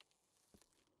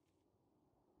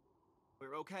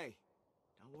 We're okay.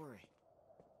 Don't worry.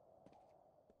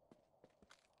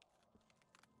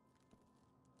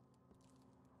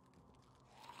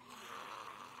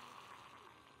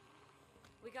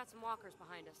 We got some walkers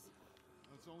behind us.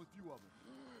 That's only a few of them.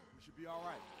 We should be all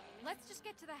right. Let's just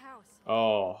get to the house.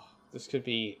 Oh, this could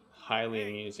be highly Hey,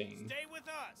 amusing. Stay with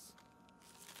us.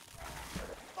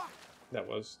 That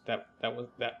was.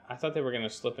 I thought they were gonna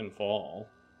slip and fall.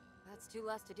 That's two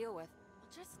less to deal with.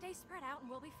 We'll just stay spread out and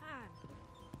we'll be fine.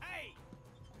 Hey,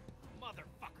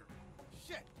 motherfucker!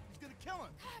 Shit! He's gonna kill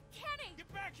him! Kenny!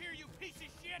 Get back here, you piece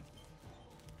of shit!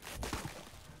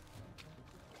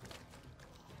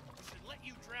 I should let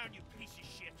you drown, you piece of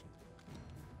shit.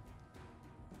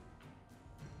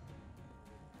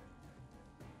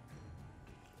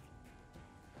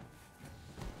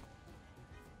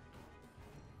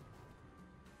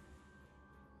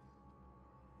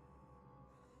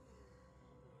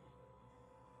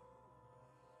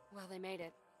 Well, they made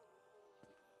it.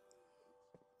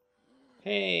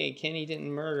 Hey, Kenny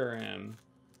didn't murder him.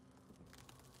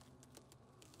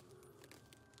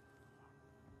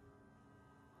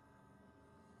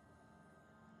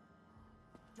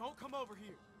 Don't come over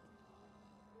here.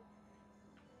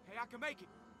 Hey, I can make it.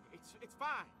 It's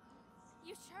fine.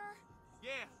 You sure?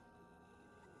 Yeah.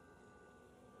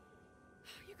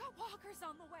 You got walkers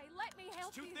on the way. Let me help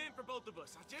It's too you. thin for both of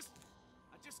us. I just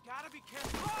gotta be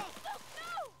careful. Oh! Luke,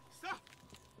 no! Stop!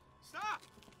 Stop!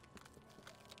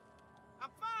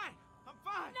 I'm fine. I'm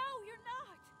fine. No, you're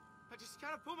not. I just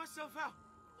gotta pull myself out.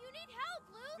 You need help,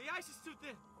 Luke. The ice is too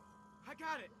thin. I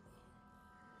got it.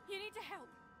 You need to help.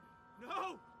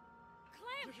 No!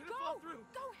 Clem, You're gonna fall go! through.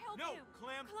 Go help No, him.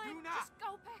 Clem, Clem, do not. just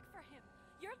go back for him.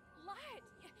 You're light.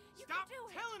 You Stop can do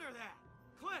it. telling her that.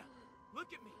 Clem, look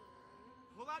at me.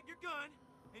 Pull out your gun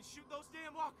and shoot those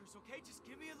damn walkers, okay? Just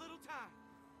give me a little time.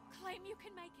 Clem, you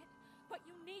can make it, but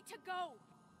you need to go.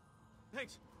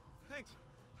 Thanks. Thanks.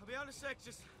 I'll be on a sec.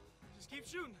 Just keep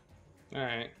shooting. All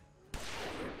right.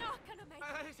 You're not gonna make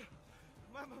it.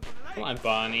 My leg. Come on,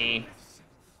 Bonnie.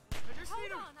 I just Hold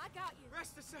need on, I got you.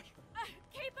 Rest a second.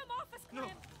 Keep him off us, Clem.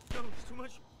 No, it's too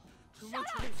much. Too Shut much.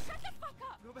 up! weight. Shut the fuck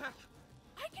up! Go back.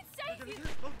 I can We're save gonna you.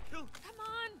 get both killed. Come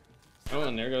on. Oh,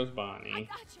 and there goes I Bonnie.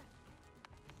 got you.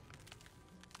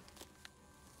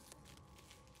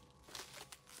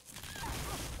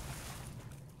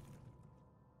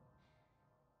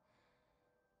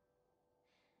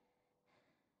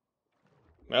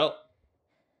 Well,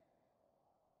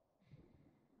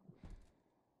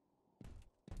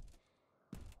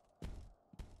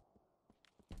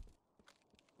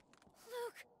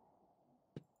 Luke!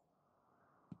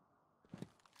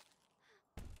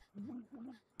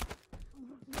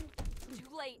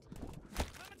 Too late.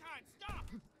 Clementine, stop!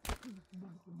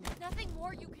 Nothing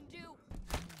more you can do.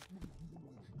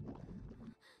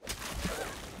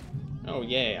 oh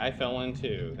yay, I fell in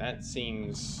too. That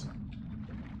seems...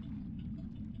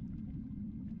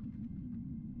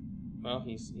 Well,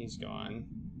 he's gone.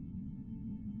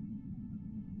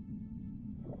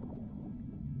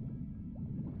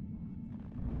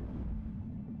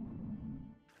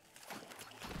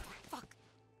 Fuck.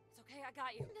 It's okay, I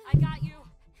got you. I got you.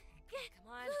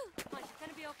 Come on. Come on, you're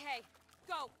gonna be okay.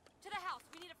 Go. To the house.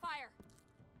 We need a fire.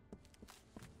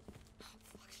 Oh,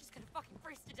 fuck. She's gonna fucking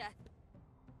freeze to death.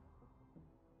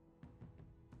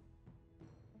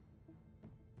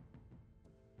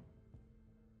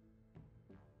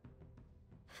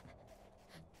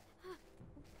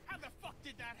 How the fuck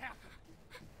did that happen?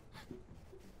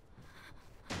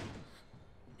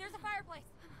 There's a fireplace.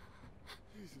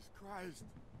 Jesus Christ.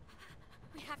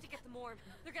 We have to get the morgue.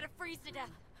 They're gonna freeze to death.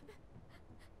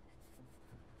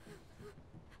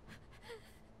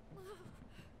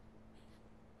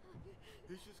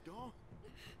 He's just gone.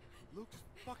 Luke's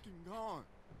fucking gone.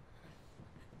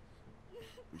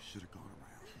 We should have gone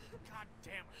around. God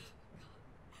damn it.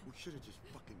 We should have just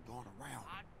fucking gone around.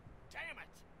 God damn it.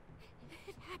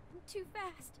 It happened too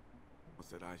fast. Once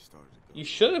that ice started to go. You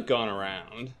should have gone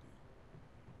around.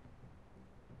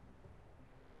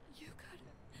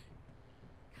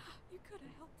 You could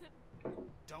have helped him.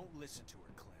 Don't listen to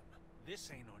her, Clem. This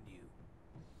ain't on you.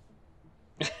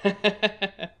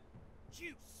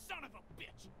 You son of a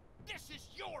bitch. This is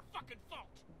your fucking fault.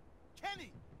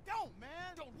 Kenny, don't,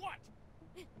 man. Don't what?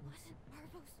 It wasn't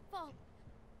Marvo's fault.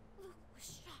 Luke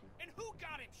was shot. And who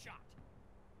got him shot?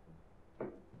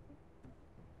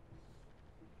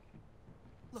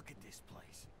 Look at this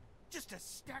place. Just a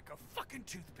stack of fucking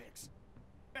toothpicks.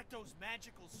 Bet those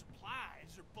magical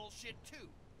supplies are bullshit too.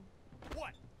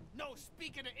 What? No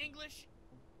speaking of English?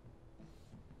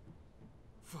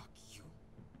 Fuck you.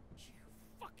 You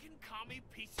fucking commie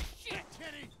piece of shit!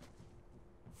 Kenny!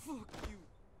 Fuck you.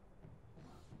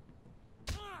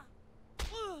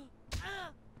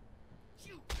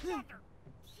 You mother!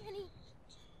 Kenny,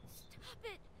 stop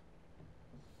it.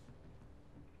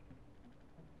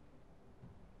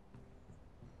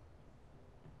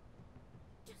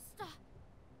 Just stop.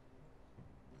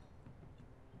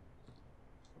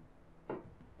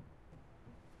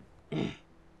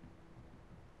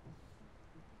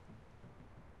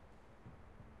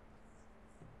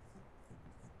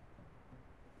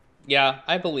 Yeah,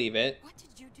 I believe it. What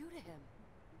did you do to him?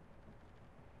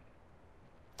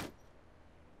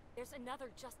 There's another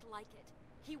just like it.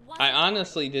 He wasn't I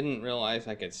honestly didn't realize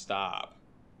I could stop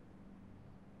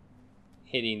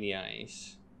hitting the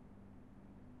ice.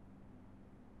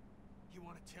 You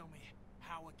want to tell me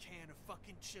how a can of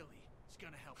fucking chili is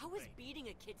gonna help How a is baby? beating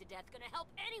a kid to death gonna help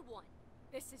anyone?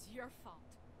 This is your fault,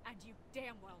 and you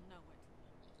damn well know it.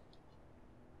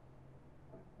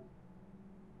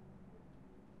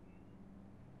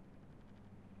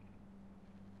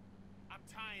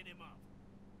 tying him up.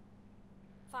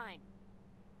 Fine.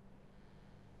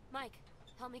 Mike,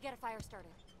 help me get a fire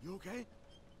started. You okay?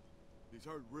 He's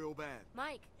hurt real bad.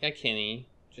 Mike! Yeah, Kenny.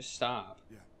 Just stop.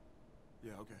 Yeah.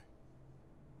 Yeah, okay.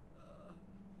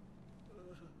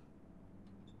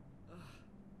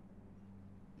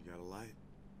 You got a light?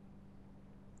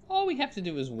 All we have to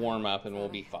do is warm up and we'll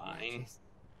be fine.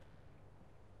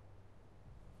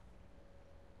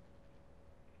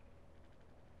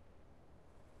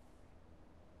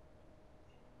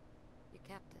 You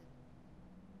kept it.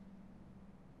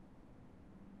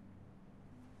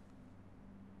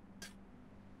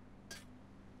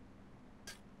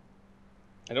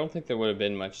 I don't think there would have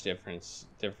been much difference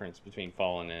between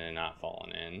falling in and not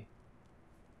falling in.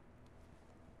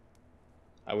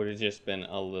 I would have just been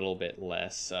a little bit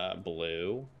less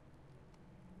blue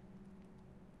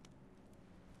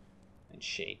and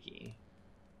shaky.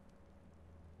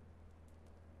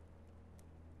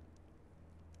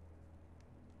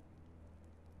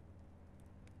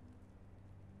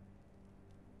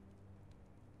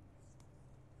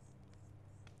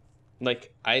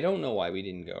 Like, I don't know why we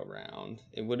didn't go around.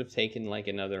 It would have taken like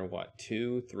another, what,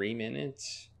 2-3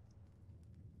 minutes?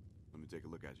 Let me take a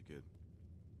look at you, kid.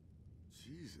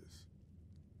 Jesus.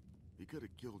 He could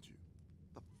have killed you.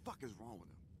 The fuck is wrong with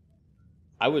him?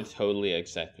 I would totally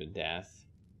accept a death.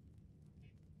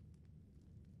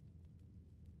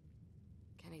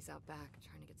 Kenny's out back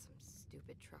trying to get some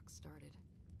stupid truck started.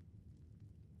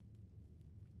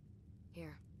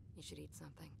 Here, you should eat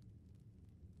something.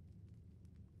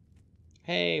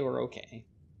 Hey, we're okay.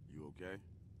 You okay?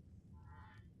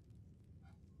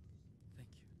 Thank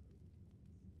you.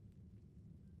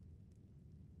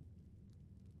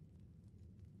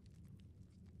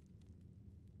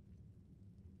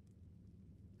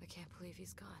 I can't believe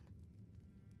he's gone.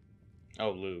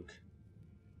 Oh, Luke.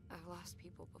 I've lost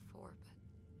people before,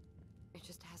 but it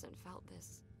just hasn't felt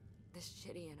this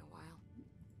shitty in a while.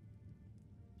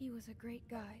 He was a great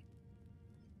guy.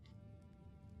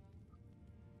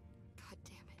 God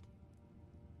damn it.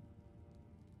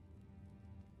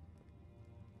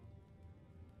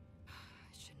 I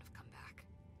shouldn't have come back.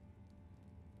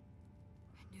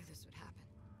 I knew this would happen.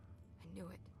 I knew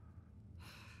it.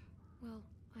 Well,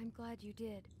 I'm glad you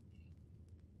did.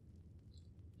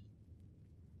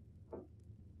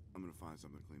 I'm gonna find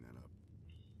something to clean that up.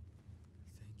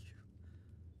 Thank you.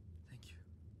 Thank you.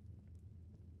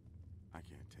 I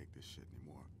can't take this shit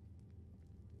anymore.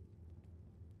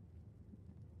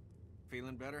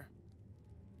 Feeling better?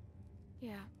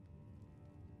 Yeah.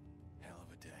 Hell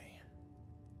of a day.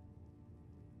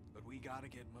 But we gotta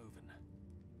get moving.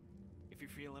 If you're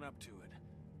feeling up to it,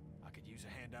 I could use a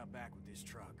hand out back with this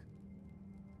truck.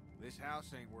 This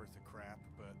house ain't worth a crap,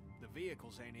 but the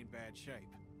vehicles ain't in bad shape.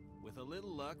 With a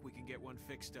little luck, we can get one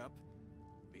fixed up,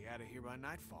 be out of here by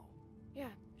nightfall. Yeah,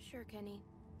 sure, Kenny.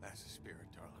 That's the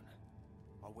spirit, darling.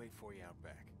 I'll wait for you out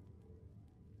back.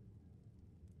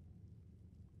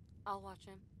 I'll watch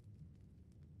him.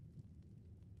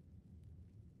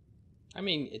 I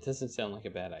mean, it doesn't sound like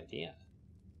a bad idea.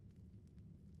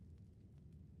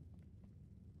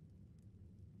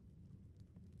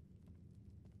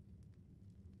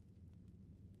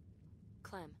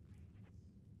 Clem.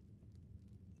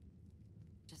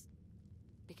 Just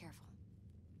be careful.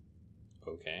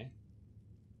 Okay.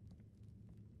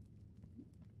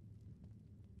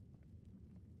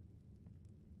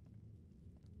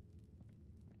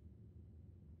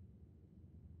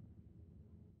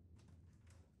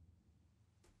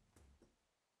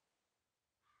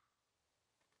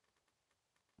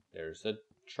 There's a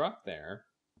truck there.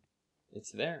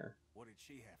 It's there. What did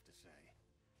she have to say?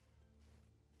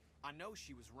 I know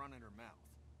she was running her mouth.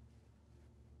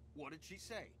 What did she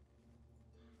say?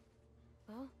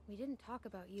 Well, we didn't talk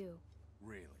about you.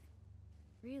 Really?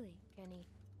 Really, Kenny.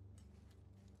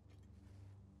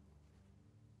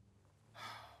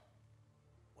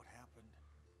 What happened?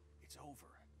 It's over.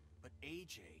 But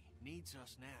AJ needs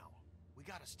us now. We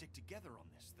gotta stick together on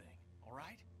this thing,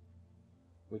 alright?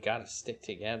 We gotta stick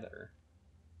together.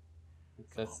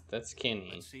 That's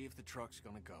Kenny. Let's see if the truck's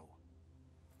gonna go.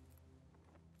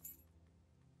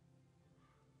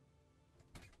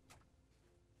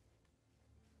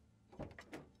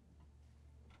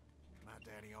 My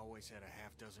daddy always had a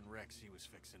half dozen wrecks he was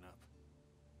fixing up.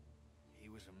 He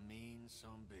was a mean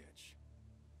sumbitch,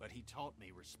 but he taught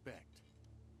me respect.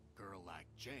 Girl like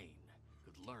Jane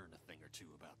could learn a thing or two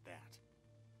about that.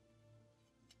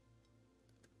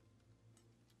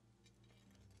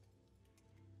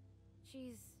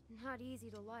 She's not easy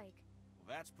to like. Well,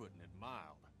 that's putting it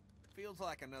mild. Feels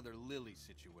like another Lily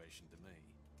situation to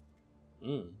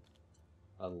me.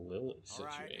 A Lily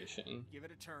situation. All right, give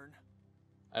it a turn.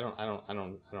 I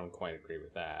don't quite agree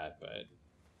with that, but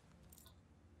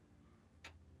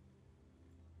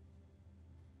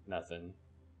nothing.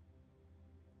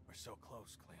 We're so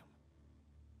close, Clem.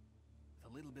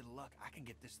 With a little bit of luck, I can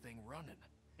get this thing running,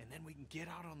 and then we can get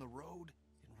out on the road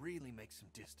and really make some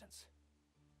distance.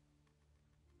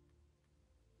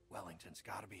 Wellington's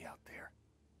gotta be out there.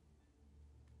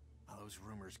 Now, those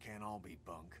rumors can't all be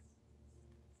bunk.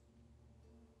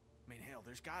 I mean, hell,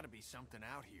 there's gotta be something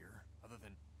out here other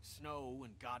than snow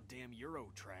and goddamn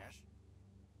Euro trash.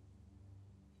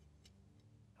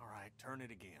 All right, turn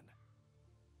it again.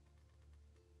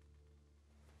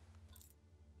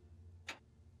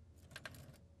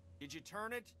 Did you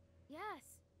turn it?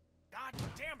 Yes. God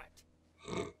damn it!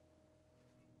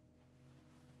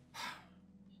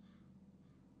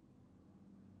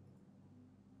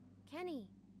 Kenny,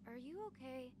 are you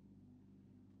okay?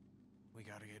 We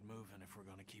gotta get moving if we're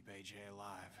gonna keep AJ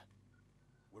alive.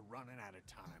 We're running out of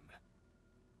time.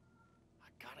 I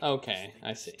gotta get Okay, this thing I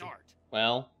to see. start.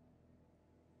 Well,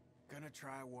 Gonna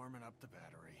try warming up the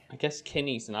battery. I guess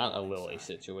Kenny's not a Lily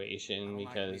situation I don't like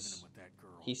because leaving him with that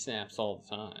girl. he snaps all the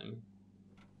time.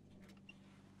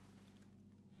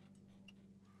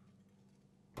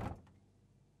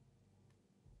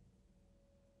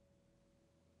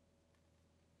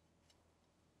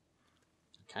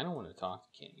 I kind of want to talk to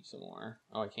Kenny some more.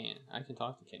 Oh, I can. I can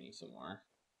talk to Kenny some more.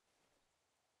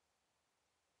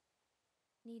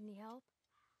 Need any help?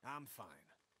 I'm fine.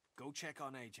 Go check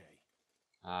on AJ.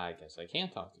 I guess I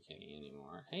can't talk to Kenny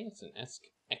anymore. Hey, it's an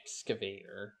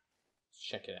excavator. Let's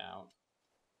check it out.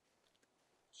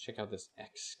 Let's check out this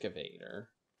excavator.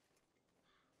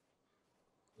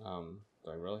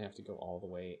 Do I really have to go all the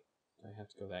way? Do I have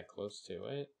to go that close to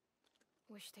it?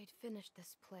 Wish they'd finished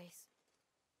this place.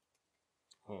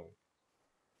 Oh.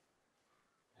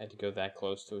 I had to go that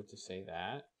close to it to say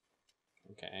that?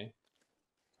 Okay.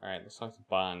 Alright, let's talk to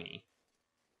Bonnie.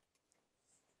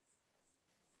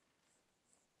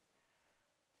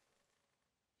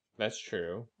 That's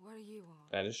true. What do you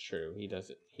want? That is true.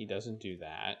 He doesn't do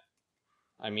that.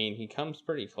 I mean, he comes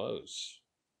pretty close.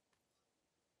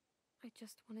 I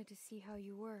just wanted to see how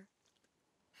you were.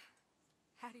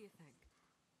 How do you think?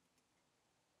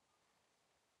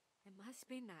 It must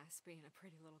be nice being a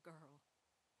pretty little girl.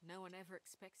 No one ever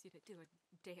expects you to do a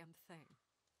damn thing.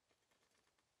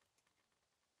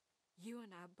 You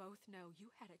and I both know you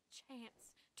had a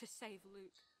chance to save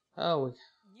Luke. Oh.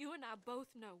 You and I both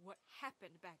know what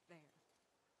happened back there.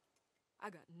 I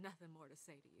got nothing more to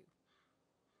say to you.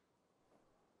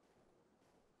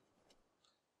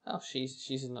 Oh,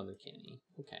 she's another Kenny.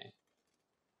 Okay.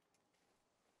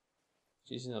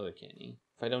 She's another Kenny.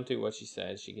 If I don't do what she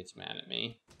says, she gets mad at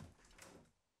me.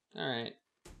 Alright.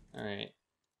 Alright.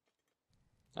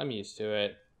 I'm used to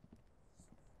it.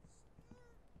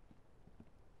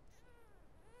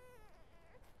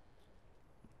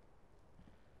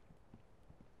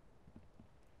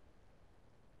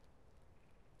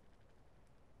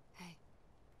 Hey.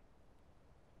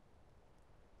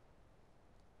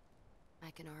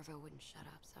 Mike and Arvo wouldn't shut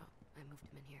up, so I moved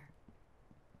him in here.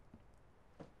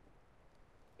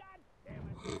 God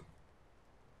damn it!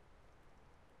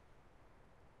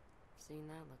 Seen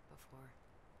that look before.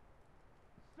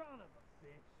 Son of a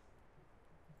bitch!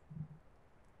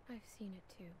 I've seen it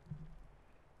too.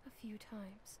 A few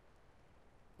times.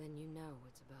 Then you know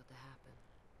what's about to happen.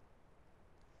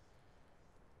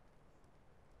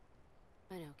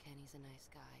 I know Kenny's a nice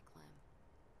guy, Clem.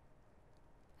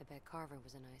 I bet Carver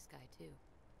was a nice guy too.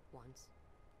 Once.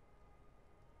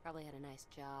 Probably had a nice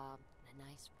job and a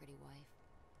nice, pretty wife.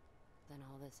 Then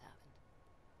all this happened.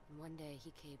 And one day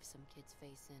he caved some kid's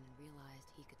face in and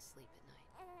realized he could sleep at night.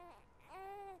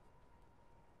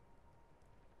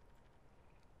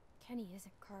 Kenny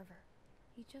isn't Carver.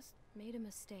 He just made a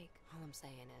mistake. All I'm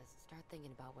saying is, start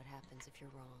thinking about what happens if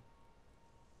you're wrong.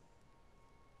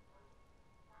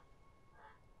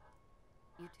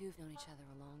 You two have known each other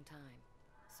a long time.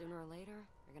 Sooner or later,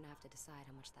 you're gonna have to decide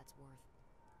how much that's worth.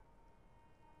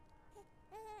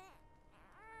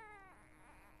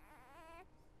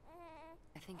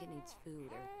 I think it needs food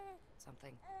or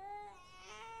something.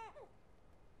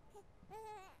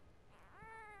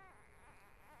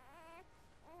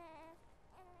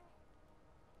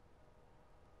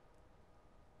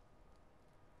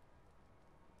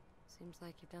 Seems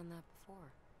like you've done that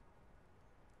before.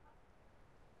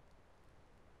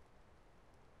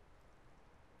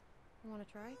 You wanna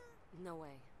try? No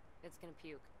way. It's gonna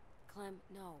puke. Clem,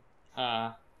 no.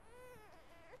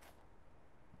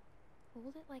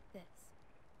 Hold it like this.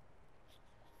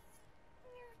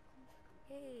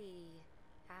 Hey.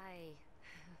 Hi.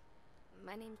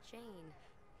 My name's Jane.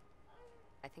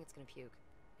 I think it's gonna puke.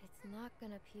 It's not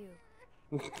gonna puke.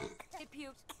 It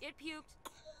puked. It puked.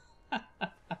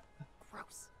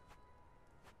 Gross.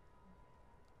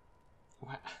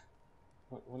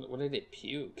 What did it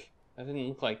puke? That didn't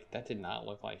look like. That did not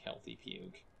look like healthy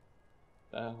puke.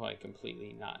 That looked like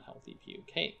completely not healthy puke.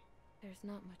 Hey. There's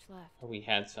not much left. Oh, we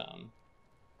had some.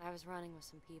 I was running with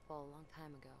some people a long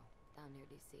time ago, down near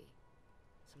DC.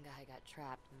 Some guy got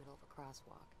trapped in the middle of a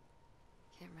crosswalk.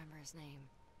 Can't remember his name.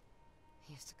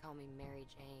 He used to call me Mary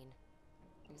Jane.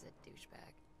 He was a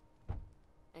douchebag.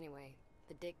 Anyway,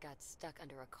 the dick got stuck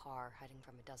under a car hiding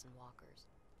from a dozen walkers.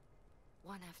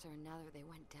 One after another, they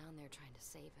went down there trying to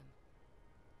save him.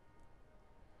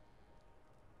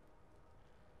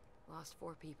 Lost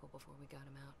 4 people before we got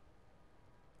him out.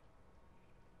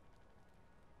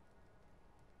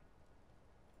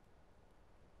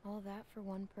 All that for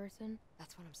one person?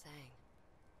 That's what I'm saying.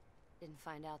 Didn't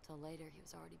find out till later he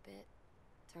was already bit.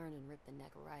 Turned and ripped the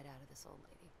neck right out of this old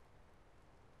lady.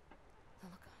 The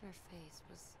look on her face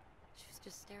was... she was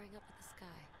just staring up at the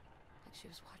sky, like she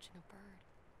was watching a bird.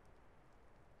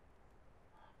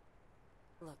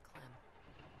 Look, Clem.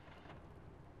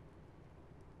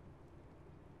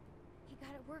 He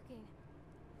got it working.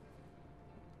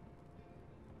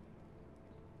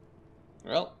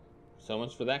 Well, so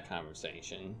much for that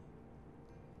conversation.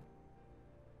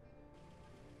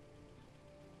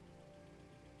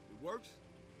 It works?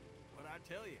 What'd I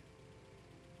tell you?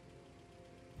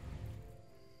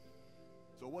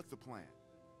 So what's the plan?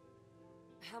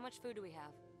 How much food do we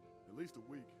have? At least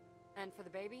a week. And for the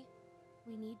baby?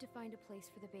 We need to find a place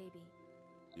for the baby.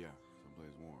 Yeah,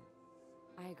 someplace warm.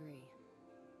 I agree.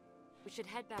 We should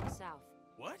head back south.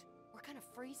 What? We're gonna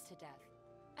freeze to death.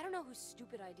 I don't know whose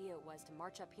stupid idea it was to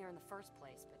march up here in the first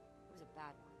place, but it was a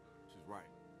bad one. She's right.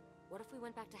 What if we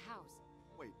went back to house?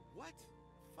 Wait, what?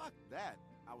 Fuck that.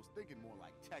 I was thinking more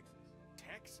like Texas.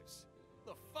 Texas?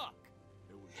 The fuck?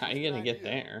 It was How just you an gonna get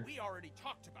idea. there? We already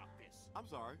talked about this. I'm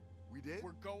sorry. We did?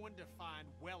 We're going to find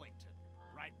Wellington.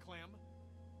 Right, Clem?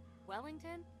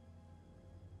 Wellington?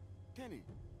 Kenny,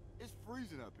 it's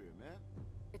freezing up here, man.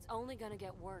 It's only gonna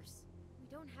get worse. We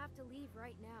don't have to leave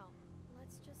right now.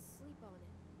 Let's just sleep on it.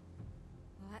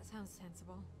 Well, that sounds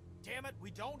sensible. Damn it,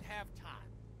 we don't have time.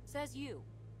 Says you.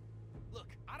 Look,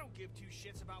 I don't give 2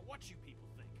 shits about what you people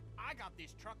think. I got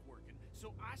this truck working,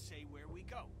 so I say where we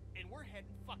go. And we're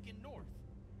heading fucking north.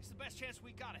 It's the best chance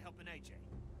we got of helping AJ.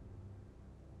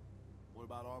 What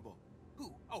about Arbo?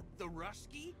 Who? Oh, the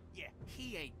Rusky? Yeah,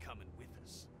 he ain't coming with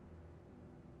us.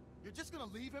 You're just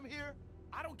gonna leave him here?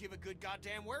 I don't give a good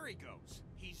goddamn where he goes.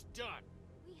 He's done.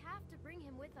 We have to bring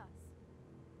him with us.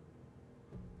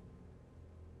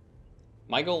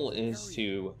 My goal is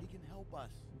to He can help us.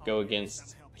 go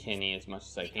against Kenny as much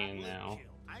as I can now.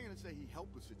 I ain't gonna say he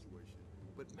helped the situation,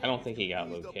 but I don't maybe think if he got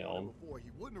eased Luke up on him killed. Before, he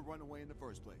wouldn't have run away in the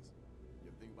first place. You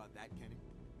ever think about that, Kenny?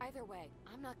 Either way,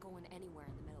 I'm not going anywhere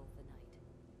in the middle of the night.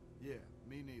 Yeah,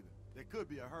 me neither. There could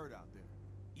be a herd out there.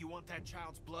 You want that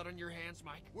child's blood on your hands,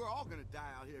 Mike? We're all gonna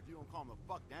die out here if you don't calm the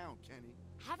fuck down, Kenny.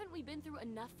 Haven't we been through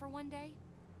enough for one day?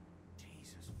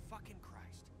 Jesus fucking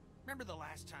Christ. Remember the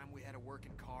last time we had a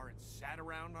working car and sat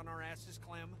around on our asses,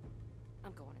 Clem?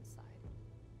 I'm going inside.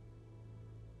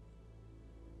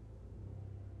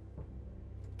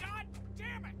 God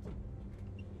damn it!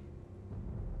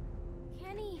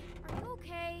 Kenny, are you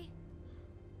okay?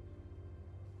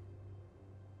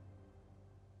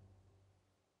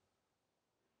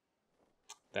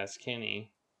 That's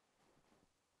Kenny.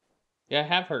 Yeah, I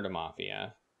have heard of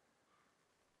Mafia.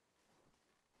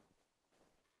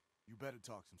 You better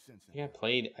talk some sense in.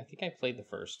 I think I played the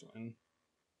first one.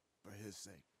 For his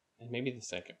sake. And maybe the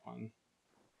second one.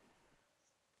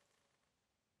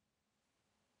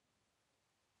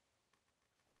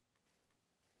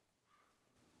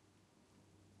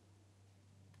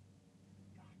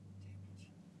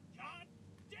 God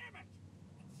damn it!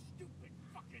 Stupid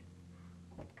fucking...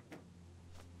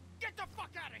 Get the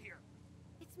fuck out of here!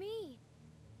 It's me.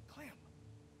 Clem.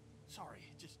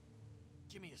 Sorry, just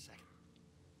give me a second.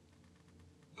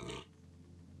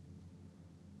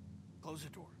 Close the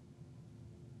door.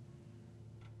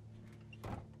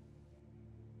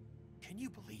 Can you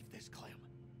believe this, Clem?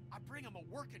 I bring them a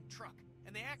working truck,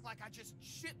 and they act like I just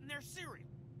shit in their cereal.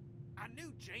 I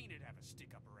knew Jane'd have a stick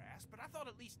up her ass, but I thought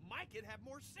at least Mike'd have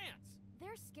more sense.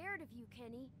 They're scared of you,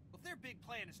 Kenny. If their big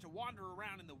plan is to wander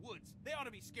around in the woods, they ought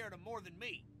to be scared of more than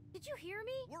me. Did you hear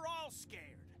me? We're all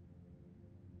scared.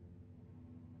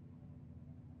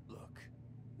 Look,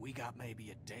 we got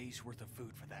maybe a day's worth of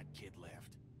food for that kid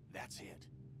left. That's it.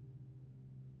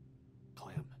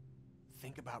 Clem,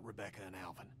 think about Rebecca and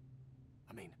Alvin.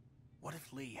 I mean, what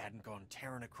if Lee hadn't gone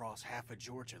tearing across half of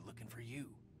Georgia looking for you?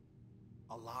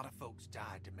 A lot of folks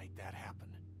died to make that happen.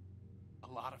 A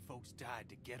lot of folks died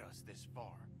to get us this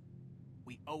far.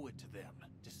 We owe it to them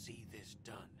to see this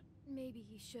done. Maybe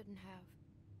he shouldn't have.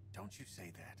 Don't you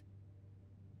say that.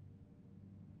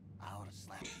 I ought to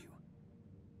slap you.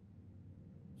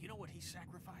 You know what he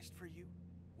sacrificed for you?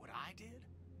 What I did?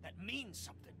 That means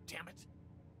something, damn it!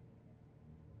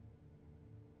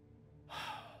 I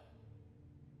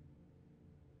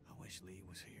wish Lee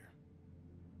was here.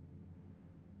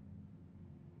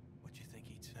 What you think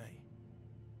he'd say?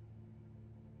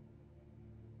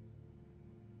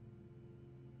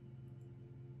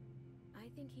 I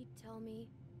think he'd tell me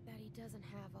that he doesn't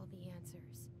have all the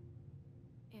answers.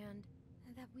 And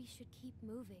that we should keep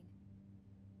moving.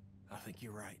 I think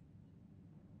you're right.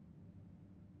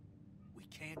 We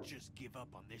can't just give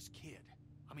up on this kid.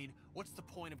 I mean, what's the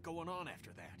point of going on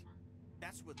after that?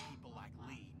 That's what people like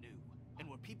Lee knew, and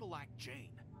what people like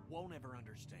Jane won't ever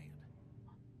understand.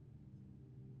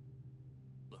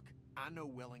 Look, I know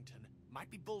Wellington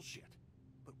might be bullshit,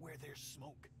 but where there's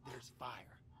smoke, there's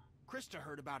fire. Krista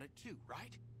heard about it too,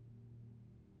 right?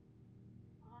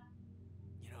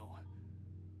 You know,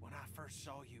 when I first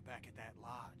saw you back at that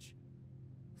lodge,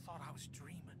 I thought I was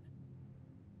dreaming.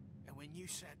 And when you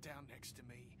sat down next to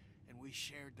me and we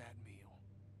shared that meal,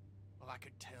 well, I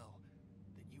could tell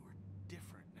that you were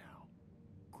different now,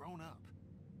 grown up.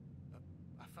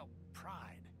 I felt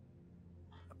pride,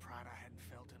 a pride I hadn't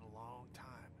felt in a long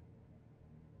time.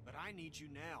 But I need you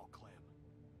now, Clem.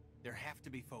 There have to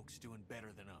be folks doing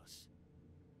better than us.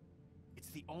 It's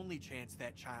the only chance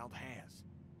that child has.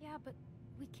 Yeah, but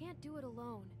we can't do it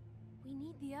alone. We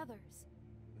need the others.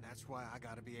 And that's why I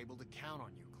gotta be able to count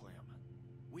on you, Clem.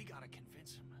 We gotta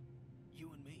convince him.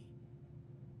 You and me.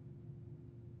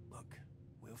 Look,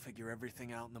 we'll figure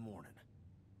everything out in the morning.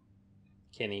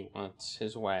 Kenny wants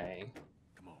his way.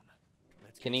 Come on.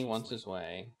 Kenny wants his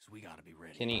way. So we gotta be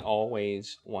ready. Kenny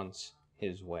always wants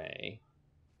his way.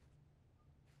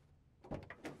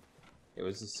 It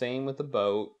was the same with the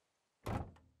boat.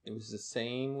 It was the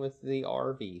same with the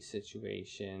RV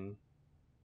situation.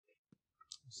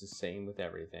 It's the same with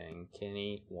everything.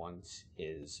 Kenny wants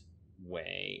his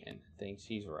way and thinks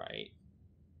he's right.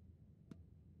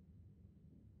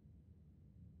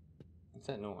 What's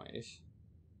that noise?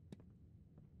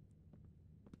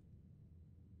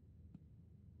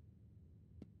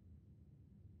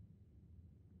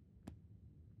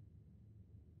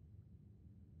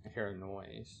 I hear a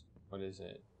noise. What is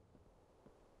it?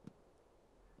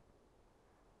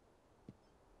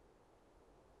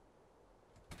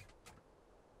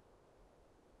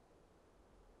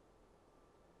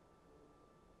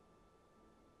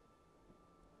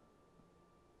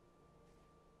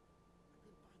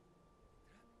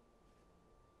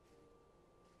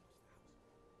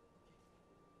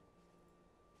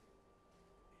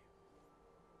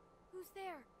 Who's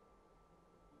there?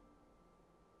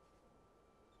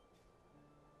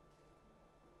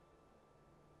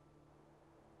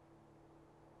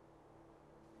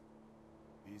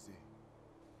 Easy.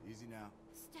 Easy now.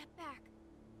 Step back.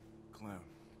 Clem.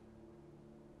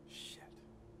 Shit.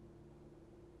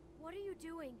 What are you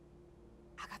doing?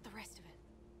 I got the rest of it.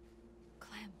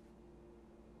 Clem.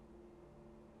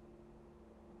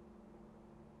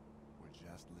 We're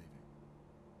just leaving.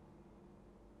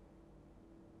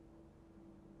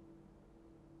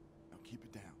 Now keep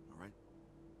it down, all right?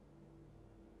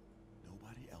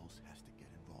 Nobody else has to get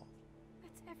involved.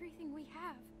 That's everything we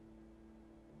have.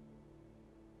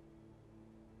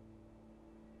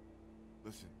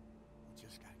 Listen, we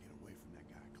just gotta get away from that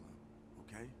guy, Clem,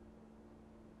 okay?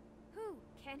 Who?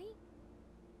 Kenny?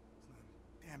 Clem,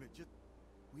 damn it,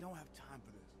 we don't have time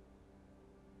for this.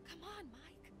 Come on,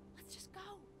 Mike. Let's just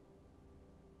go.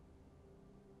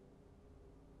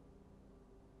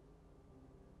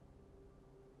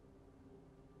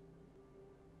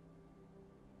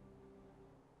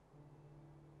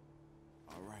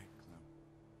 All right, Clem.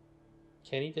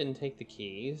 Kenny didn't take the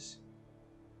keys.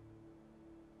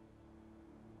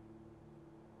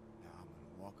 Now I'm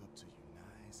gonna walk up to you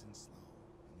nice and slow,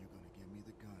 and you're gonna give me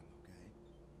the gun, okay?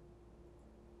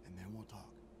 And then we'll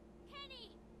talk.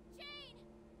 Kenny! Jane!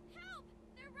 Help!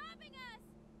 They're robbing us!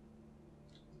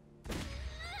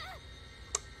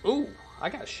 Ooh, I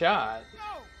got shot.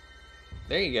 No!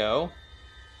 There you go.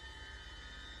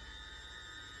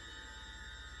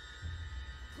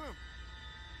 Clem!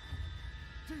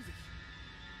 Jesus!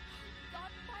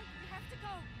 God, Mike, we have to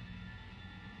go.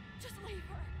 Just leave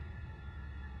her.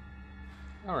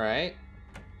 All right.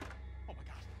 Oh my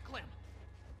God, Clem!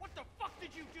 What the fuck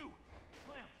did you do?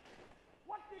 Clem!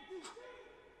 What did you do?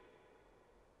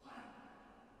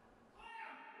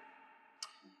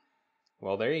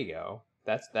 Well, there you go.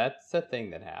 That's the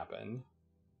thing that happened.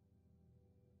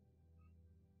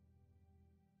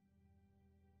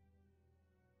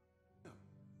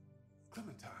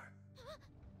 Clementine.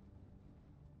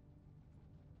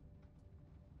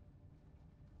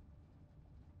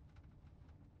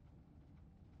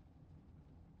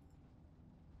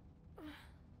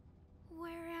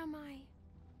 Where am I?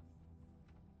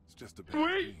 It's just a bad dream.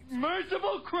 Sweet,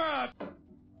 merciful crap!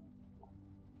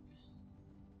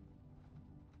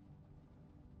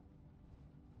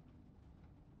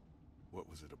 What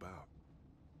was it about?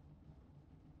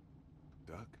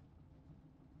 Duck?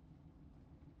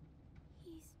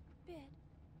 He's bit.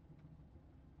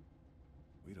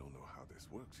 We don't know how this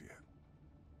works yet.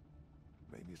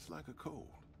 Maybe it's like a cold.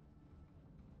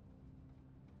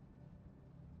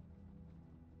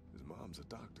 His mom's a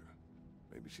doctor.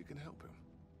 Maybe she can help him.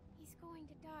 He's going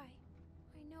to die.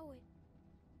 I know it.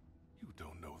 You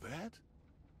don't know that?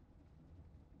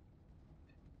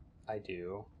 I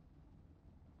do.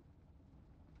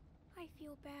 I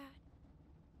feel bad.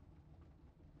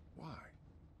 Why?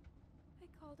 I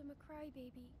called him a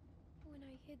crybaby when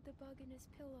I hid the bug in his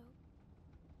pillow.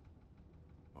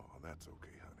 Oh, that's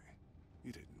okay, honey.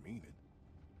 You didn't mean it.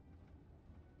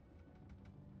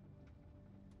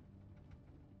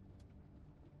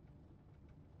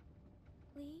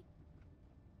 Lee?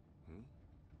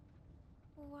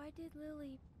 Why did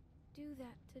Lily do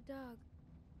that to Doug?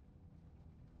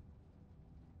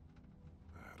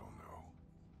 I don't know.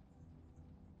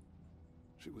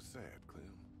 She was sad, Clem.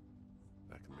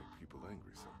 That can make people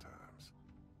angry sometimes.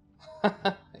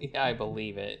 Yeah, I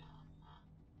believe it.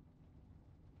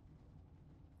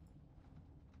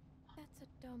 That's a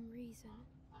dumb reason.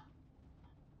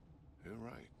 You're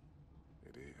right.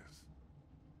 It is.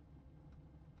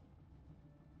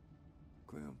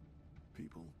 Clem,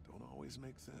 people don't always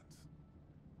make sense.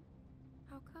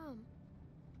 How come?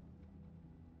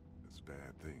 Because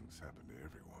bad things happen to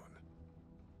everyone.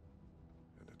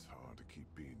 And it's hard to keep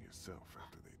being yourself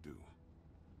after they do.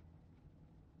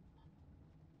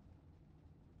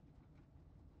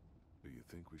 Do you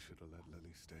think we should have let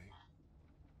Lily stay?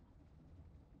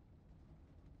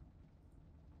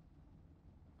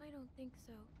 I don't think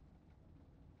so.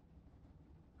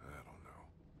 I don't know.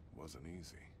 Wasn't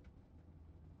easy.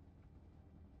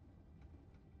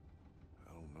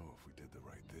 I don't know if we did the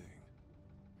right thing.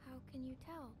 How can you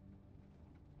tell?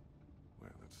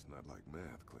 Well, it's not like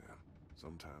math, Clem.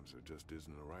 Sometimes there just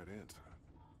isn't a right answer.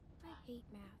 I hate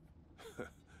math.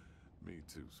 Me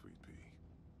too, sweet pea.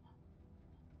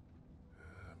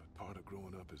 But part of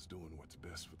growing up is doing what's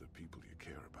best for the people you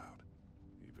care about.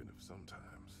 Even if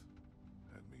sometimes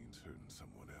that means hurting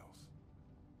someone else.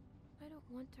 I don't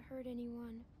want to hurt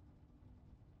anyone.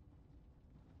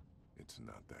 It's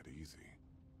not that easy.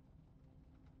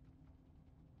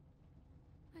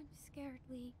 I'm scared,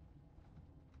 Lee.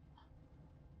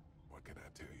 What can I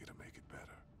tell you to make it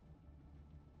better?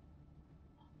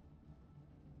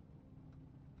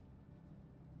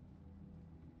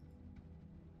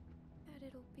 That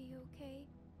it'll be okay.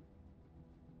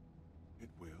 It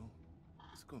will.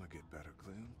 It's gonna get better,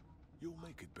 Clem. You'll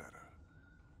make it better.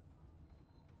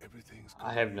 Everything's gonna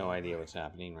I have be no all idea right. what's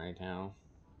happening right now.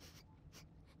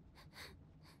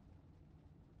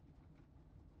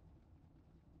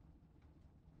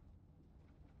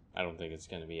 I don't think it's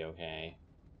gonna be okay.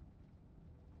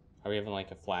 Are we having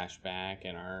like a flashback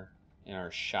in our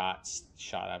shot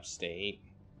up state?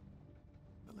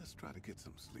 Now let's try to get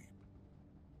some sleep.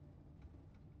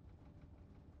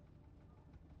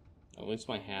 At least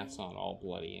my hat's not all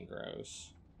bloody and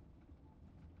gross.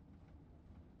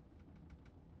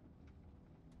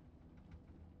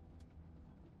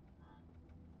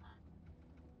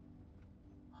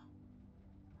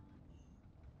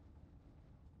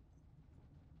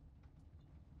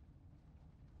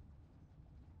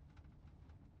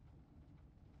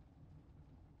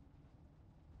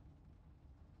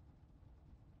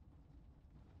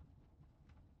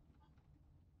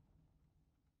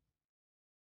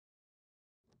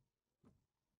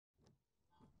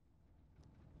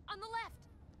 On the left!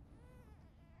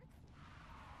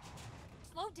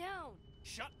 Slow down!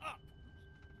 Shut up!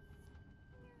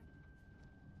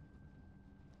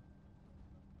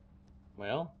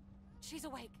 Well, She's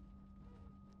awake.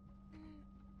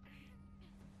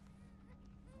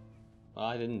 well,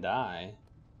 I didn't die.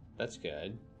 That's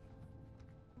good.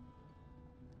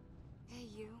 Hey,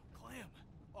 you. Clem!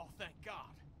 Oh, thank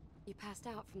God! You passed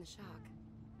out from the shock.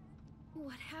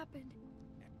 What happened?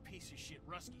 That piece of shit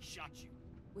Rusky shot you.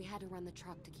 We had to run the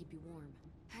truck to keep you warm.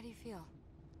 How do you feel?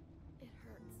 It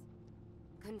hurts.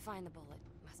 Couldn't find the bullet.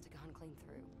 Must have gone clean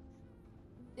through.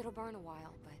 It'll burn a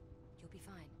while, but you'll be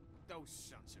fine. those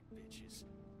sons of bitches.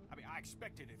 I mean, I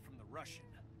expected it from the Russian.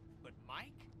 But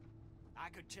Mike? I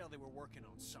could tell they were working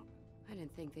on something. I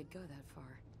didn't think they'd go that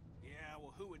far. Yeah,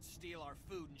 well, who would steal our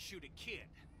food and shoot a kid?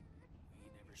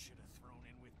 We never should have thrown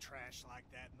in with trash like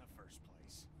that in the first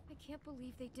place. I can't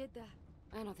believe they did that.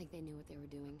 I don't think they knew what they were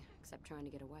doing, except trying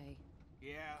to get away.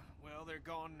 Yeah, well, they're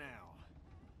gone now.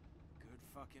 Good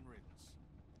fucking riddance.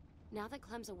 Now that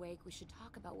Clem's awake, we should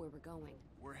talk about where we're going.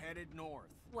 We're headed north.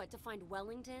 What, to find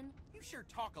Wellington? You sure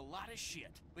talk a lot of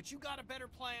shit, but you got a better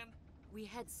plan? We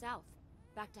head south,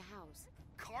 back to House.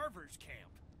 Carver's camp?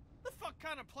 The fuck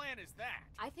kind of plan is that?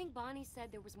 I think Bonnie said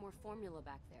there was more formula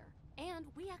back there. And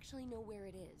we actually know where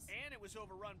it is. And it was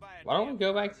overrun by a Why don't we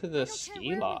go back to the I don't care ski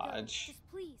where we go. lodge? Just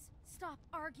please, stop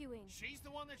arguing. She's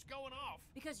the one that's going off.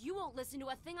 Because you won't listen to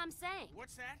a thing I'm saying.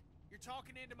 What's that? You're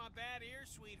talking into my bad ear,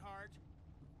 sweetheart.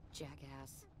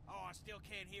 Jackass. Oh, I still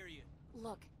can't hear you.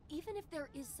 Look, even if there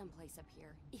is someplace up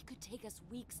here, it could take us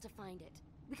weeks to find it.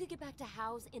 We could get back to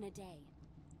House in a day.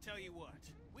 Tell you what,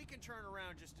 we can turn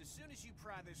around just as soon as you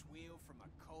pry this wheel from my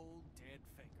cold, dead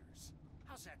fingers.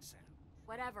 How's that sound?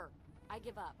 Whatever. I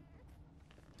give up.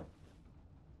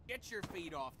 Get your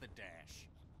feet off the dash.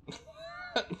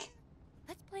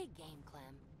 Let's play a game,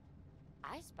 Clem.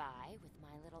 I spy with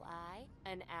my little eye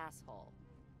an asshole.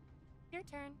 Your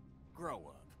turn. Grow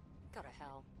up. Go to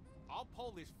hell. I'll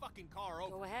pull this fucking car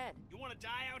over. Go ahead. You want to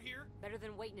die out here? Better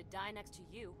than waiting to die next to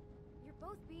you. You're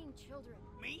both being children.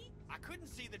 Me? I couldn't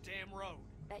see the damn road.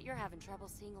 Bet you're having trouble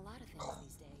seeing a lot of things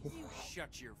these days. You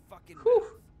shut your fucking Whew.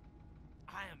 mouth.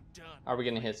 I am done. Are we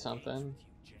gonna playing hit something? games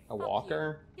with you, Jane. A Fuck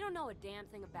walker? You don't know a damn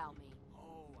thing about me.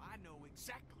 Oh, I know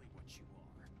exactly what you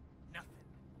are. Nothing.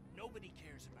 Nobody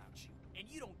cares about you. And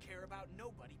you don't care about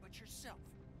nobody but yourself.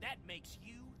 That makes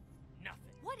you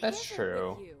nothing. What That's is it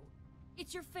true. with you?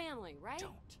 It's your family, right?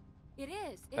 Don't. It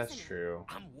is, isn't That's it? true.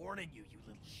 I'm warning you, you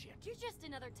little shit. You're just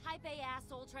another type A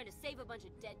asshole trying to save a bunch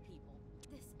of dead people.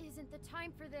 This isn't the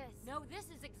time for this. No, this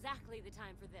is exactly the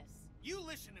time for this. You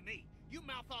listen to me. You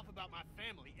mouth off about my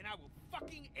family, and I will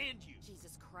fucking end you.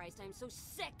 Jesus Christ, I'm so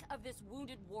sick of this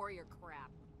wounded warrior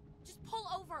crap. Just pull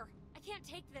over. I can't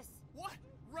take this. What?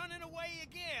 Running away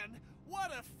again?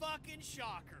 What a fucking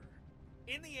shocker.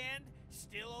 In the end,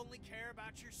 still only care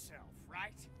about yourself,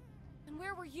 right? And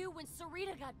where were you when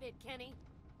Sarita got bit, Kenny?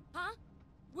 Huh?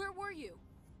 Where were you?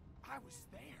 I was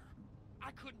there.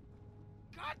 I couldn't...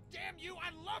 God damn you,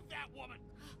 I love that woman!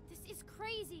 This is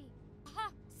crazy. Ha!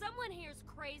 Someone here's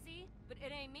crazy, but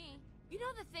it ain't me. You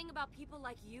know the thing about people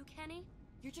like you, Kenny?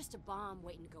 You're just a bomb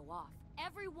waiting to go off.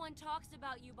 Everyone talks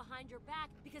about you behind your back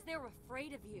because they're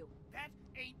afraid of you. That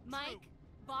ain't Mike, true.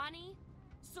 Bonnie,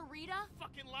 Sarita.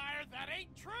 Fucking liar, that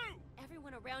ain't true!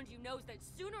 Everyone around you knows that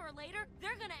sooner or later,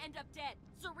 they're gonna end up dead.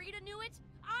 Sarita knew it,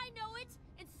 I know it,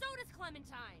 and so does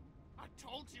Clementine. I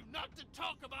told you not to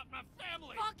talk about my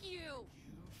family! Fuck you!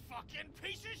 You fucking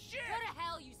piece of shit! Go to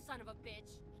hell, you son of a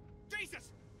bitch! Jesus!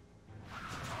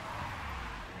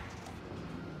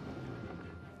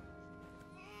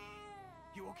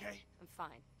 You okay? I'm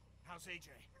fine. How's AJ?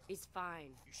 He's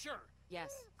fine. You sure?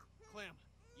 Yes. Clem,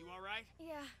 you alright?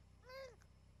 Yeah.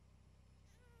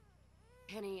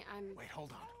 Kenny, I'm... Wait,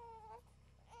 hold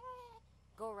on.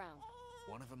 Go around.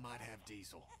 One of them might have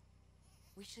diesel.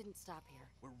 We shouldn't stop here.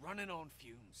 We're running on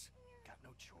fumes. Got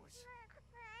no choice.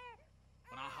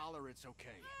 When I holler, it's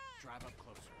okay. Drive up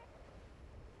closer.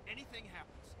 Anything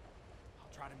happens, I'll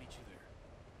try to meet you there.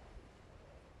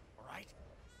 Alright?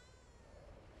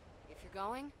 If you're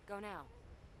going, go now.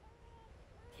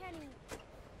 Kenny.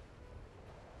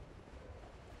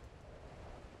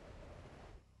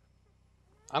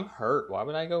 I'm hurt. Why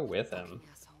would I go with him? Fucking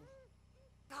asshole.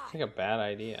 God, It's like a bad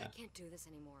idea. I can't do this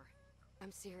anymore.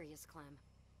 I'm serious, Clem.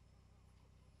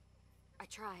 I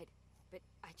tried, but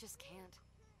I just can't.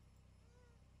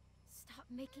 Stop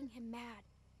making him mad.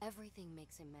 Everything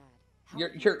makes him mad. How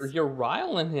You're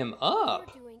riling him All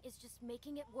up. you're doing is just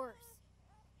making it worse.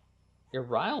 You're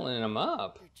riling him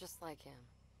up. You're just like him.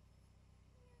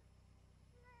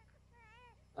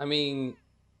 I mean,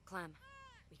 Clem,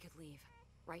 we could leave.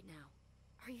 Right now.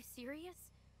 Are you serious?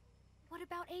 What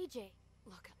about AJ?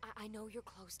 Look, I know you're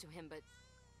close to him, but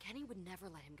Kenny would never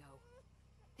let him go.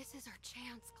 This is our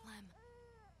chance, Clem.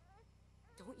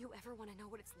 Don't you ever want to know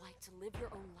what it's like to live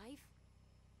your own life?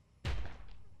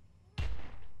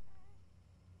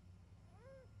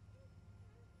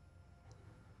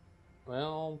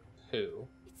 well, poo.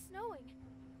 It's snowing.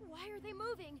 Why are they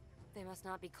moving? They must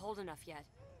not be cold enough yet.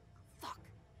 Fuck!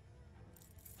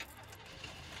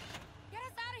 Get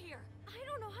us out of here! I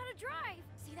don't know how to drive.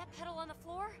 See that pedal on the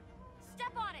floor?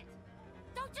 Step on it!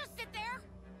 Don't just sit there!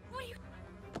 What are you...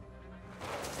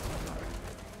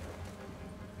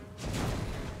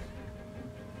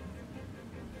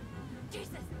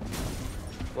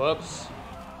 Whoops.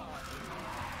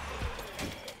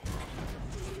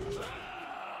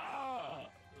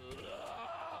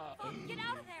 Get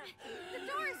out of there! The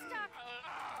door is stuck!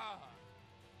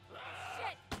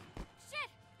 Shit! Shit!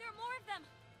 There are more of them!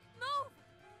 Move!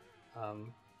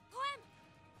 Clem!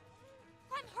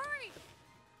 Clem, hurry!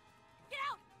 Get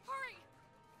out! Hurry!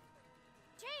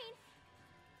 Jane!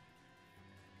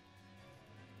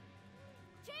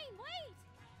 Jane, wait!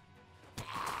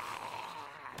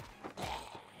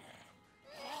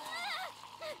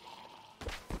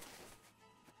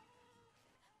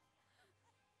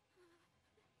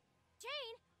 Jane!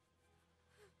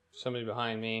 Somebody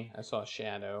behind me. I saw a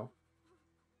shadow.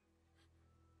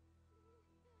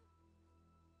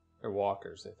 They're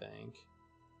walkers, I think.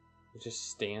 They're just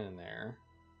standing there.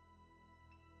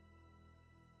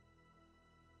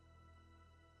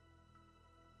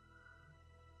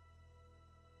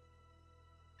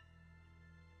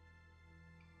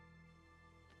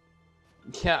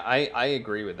 Yeah, I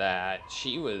agree with that.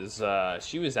 She was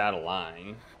out of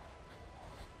line.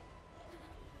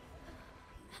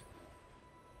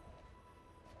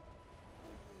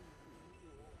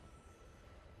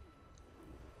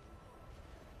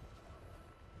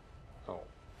 Oh.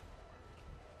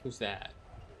 Who's that?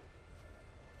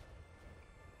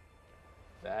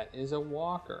 That is a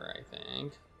walker, I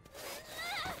think.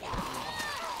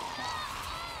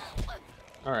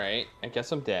 Alright, I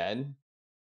guess I'm dead.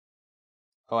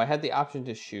 Oh, I had the option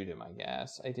to shoot him, I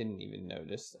guess. I didn't even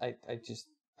notice. I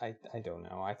don't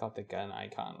know. I thought the gun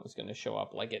icon was going to show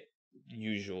up like it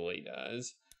usually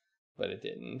does, but it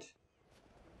didn't.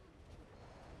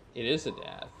 It is a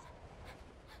death.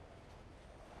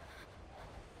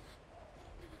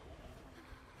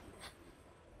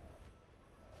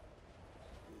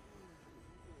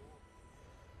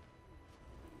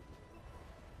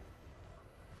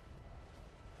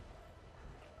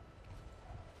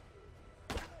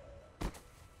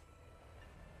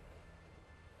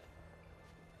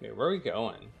 Okay, where are we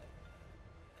going?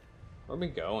 Where are we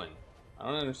going? I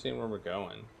don't understand where we're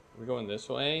going. Are we going this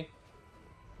way?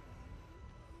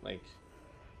 Like...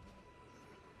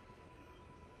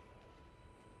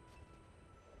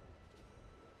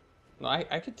 No,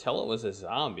 I could tell it was a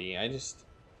zombie. I just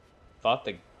thought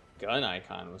the gun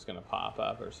icon was gonna pop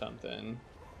up or something.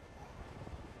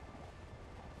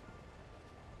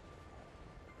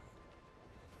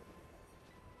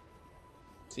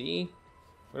 See?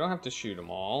 We don't have to shoot them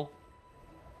all.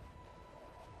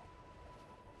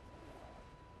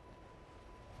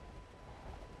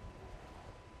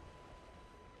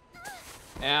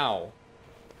 Ow.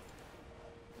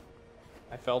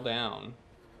 I fell down.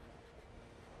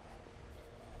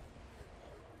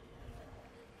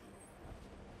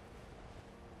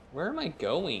 Where am I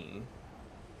going?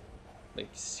 Like,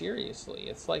 seriously,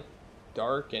 it's like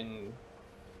dark and...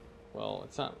 Well,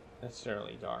 it's not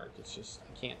necessarily dark, it's just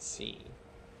I can't see.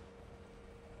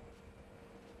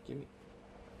 Give me...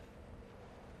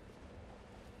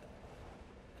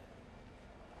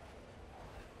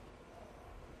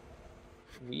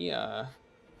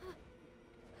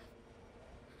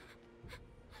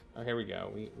 Oh, here we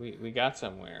go. We got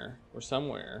somewhere. We're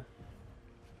somewhere.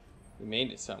 We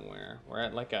made it somewhere. We're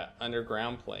at like a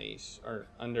underground place, or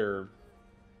under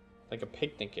like a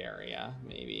picnic area,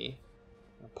 maybe.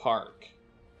 A park.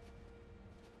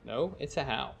 No, it's a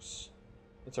house.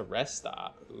 It's a rest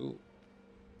stop. Ooh.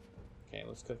 Okay,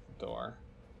 let's click the door.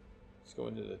 Let's go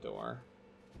into the door.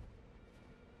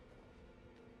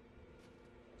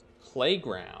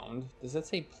 Playground? Does that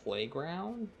say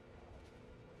playground?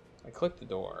 I clicked the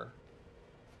door.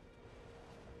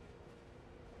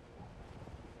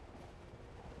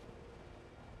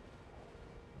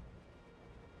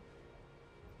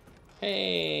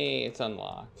 Hey, it's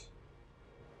unlocked.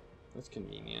 That's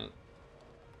convenient.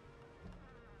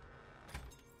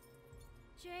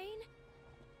 Jane?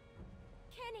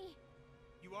 Kenny?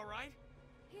 You alright?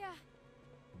 Yeah,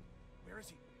 Where is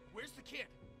he? Where's the kid?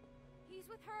 he's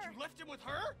with her. You left him with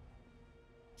her?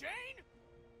 Jane?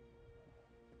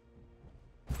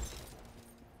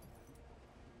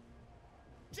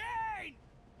 Jane!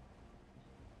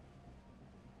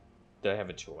 Do I have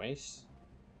a choice?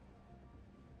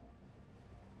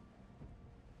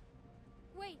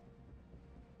 Wait,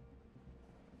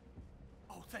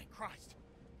 Oh, thank Christ.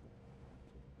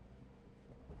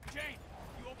 Jane,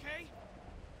 you okay?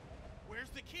 Where's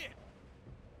the kid?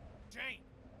 Jane,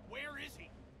 where is he?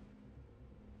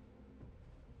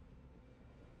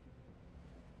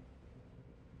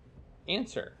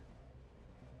 Answer.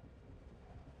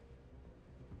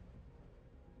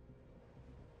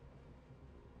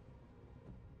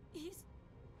 he's...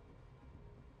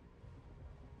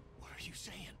 What are you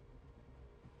saying?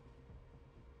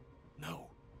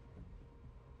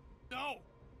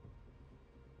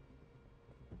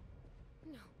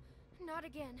 Not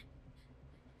again.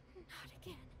 Not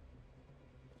again.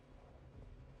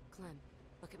 Clem,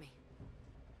 look at me.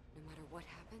 No matter what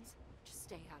happens, just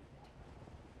stay out of it.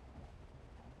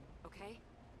 Okay?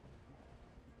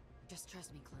 Just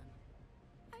trust me, Clem.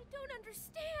 I don't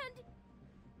understand.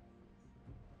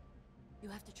 You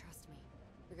have to trust me.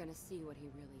 You're gonna see what he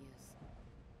really is.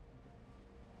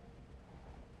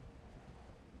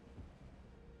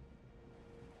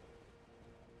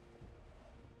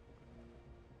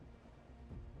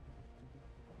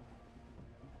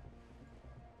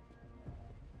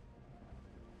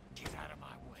 Get out of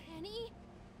my way. Kenny?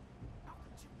 How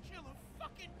could you kill a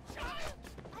fucking child?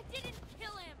 I didn't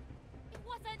kill him. It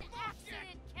was an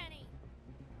accident, Kenny.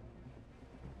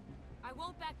 I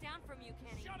won't back down from you,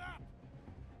 Kenny. Shut up!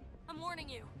 I'm warning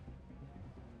you.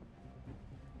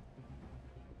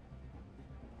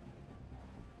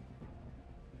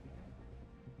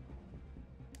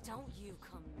 Don't you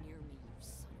come near me, you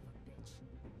son of a bitch.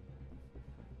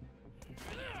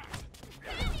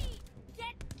 Kenny!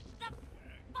 Get the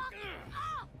fuck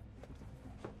off!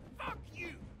 Fuck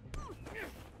you!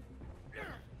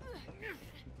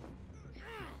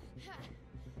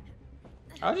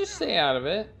 I'll just stay out of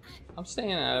it. I'm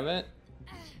staying out of it.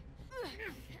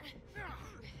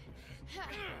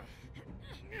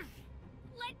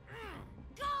 Let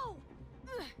go!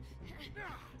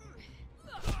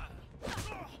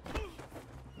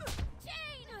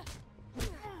 Jane!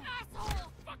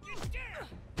 Asshole! Fucking dead!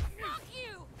 Fuck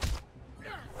you!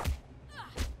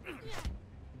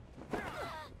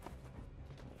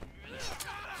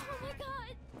 Oh my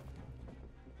god!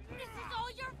 This is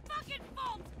all your fucking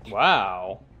fault!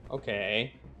 Wow.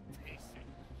 Okay. Piece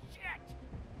of shit!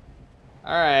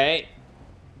 Alright.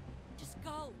 Just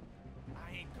go.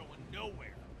 I ain't going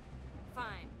nowhere.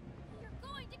 Fine. You're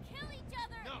going to kill each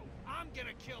other! No, I'm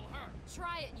gonna kill her.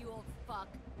 Try it, you old fuck.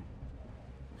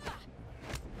 I'll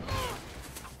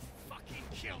fucking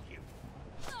kill you.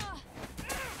 That's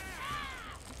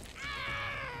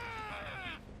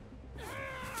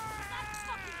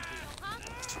fucking deal, huh?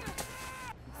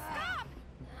 Stop!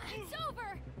 It's over!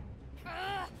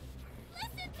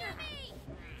 Listen to me!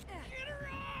 Get her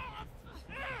off!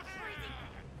 Crazy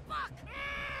fuck!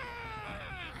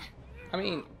 I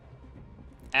mean,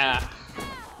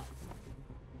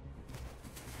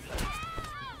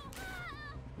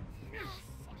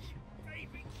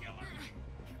 Baby killer!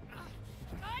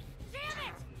 God damn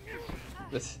it!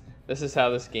 this is how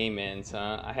this game ends,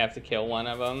 huh? I have to kill one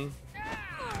of them.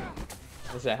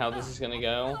 Is that how this is gonna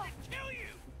go? Kill you!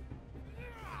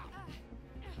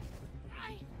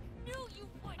 I knew you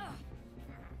would!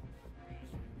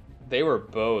 They were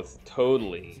both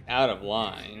totally out of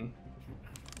line.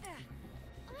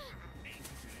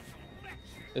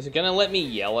 Is it gonna let me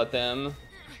yell at them?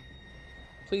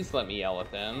 Please let me yell at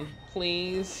them.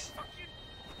 Please.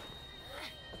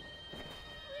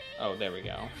 Oh, there we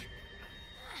go.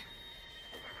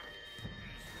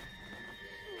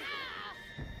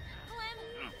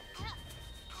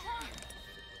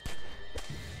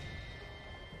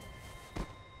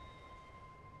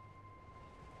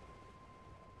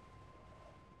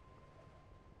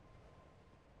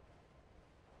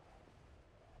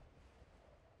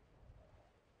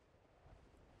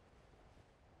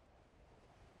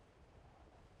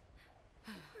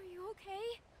 Are you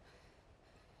okay?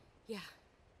 Yeah.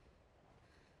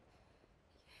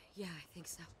 Yeah, I think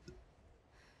so.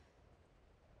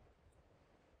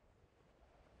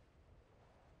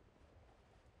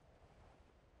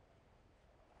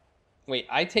 Wait,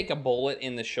 I take a bullet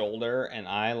in the shoulder and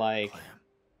I like...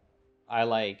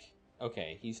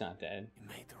 Okay, he's not dead. You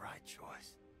made the right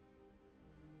choice.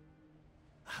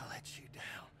 I let you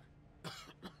down.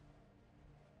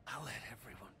 I let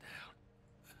everyone down.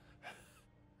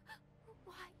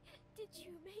 Why did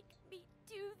you make me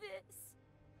do this?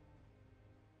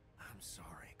 I'm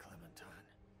sorry, Clementine.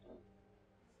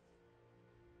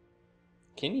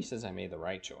 Kenny says I made the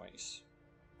right choice.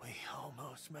 We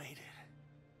almost made it.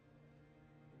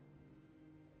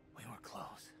 We were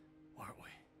close, weren't we?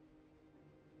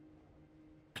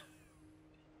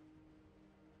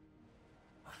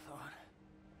 I thought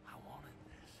I wanted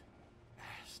this,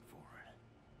 asked for it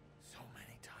so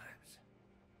many times.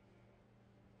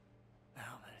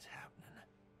 Now that it's happening,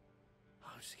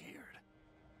 I'm scared.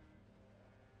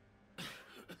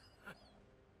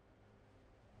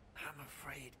 I'm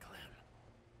afraid, Clem.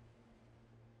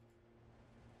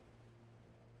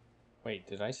 Wait,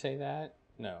 did I say that?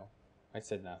 No, I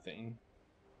said nothing.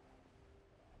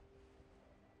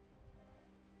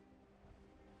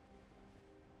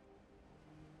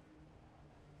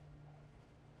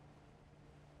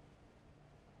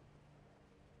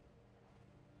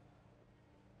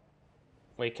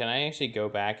 Wait, can I actually go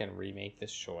back and remake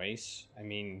this choice? I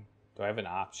mean, do I have an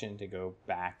option to go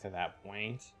back to that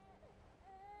point?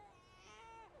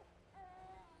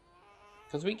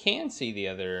 Because we can see the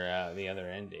other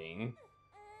ending.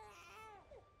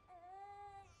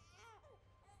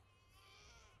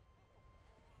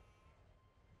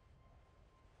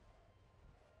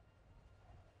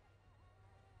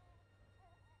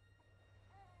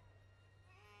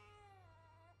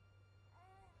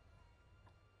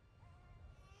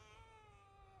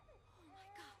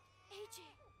 AJ!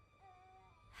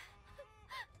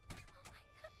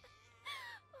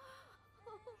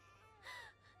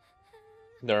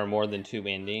 There are more than 2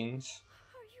 endings.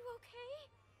 Are you okay?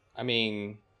 I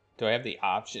mean, do I have the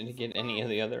option to get any of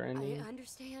the other endings? I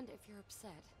understand if you're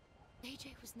upset.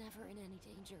 AJ was never in any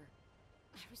danger.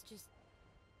 I was just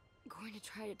going to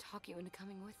try to talk you into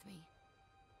coming with me.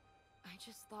 I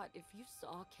just thought if you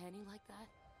saw Kenny like that,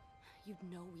 you'd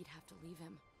know we'd have to leave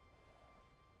him.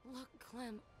 Look,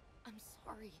 Clem, I'm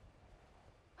sorry.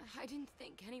 I didn't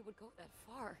think Kenny would go that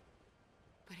far.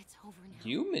 But it's over now.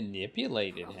 You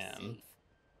manipulated We're all him. safe.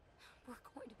 We're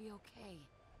going to be okay.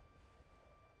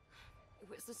 It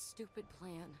was a stupid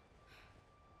plan.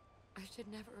 I should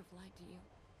never have lied to you.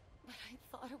 But I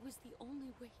thought it was the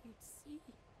only way you'd see.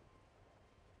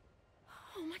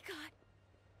 Oh my God.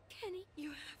 Kenny, You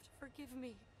have to forgive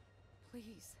me.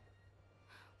 Please.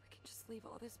 We can just leave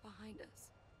all this behind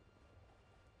us.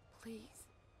 Please.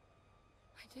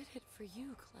 I did it for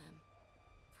you, Clem.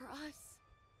 For us.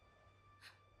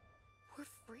 We're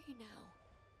free now.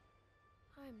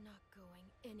 I'm not going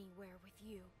anywhere with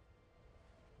you.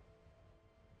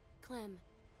 Clem.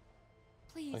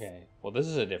 Please. Okay, well this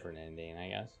is a different ending, I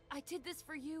guess. I did this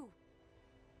for you.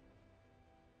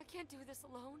 I can't do this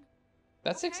alone.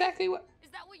 That's Okay? exactly what...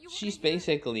 Is that what you want She's to hear?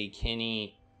 basically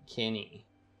Kenny.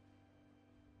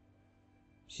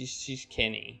 She's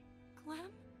Kenny.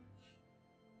 Clem?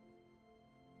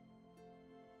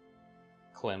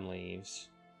 Clem leaves.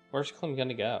 Where's Clem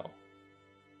gonna go?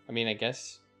 I mean, I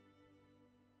guess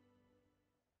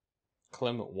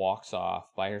Clem walks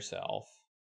off by herself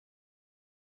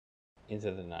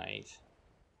into the night.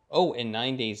 Oh, and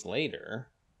 9 days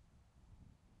later,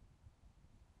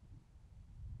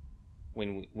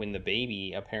 when the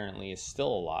baby apparently is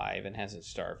still alive and hasn't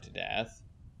starved to death,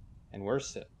 and we're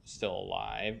still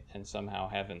alive and somehow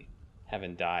haven't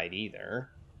died either.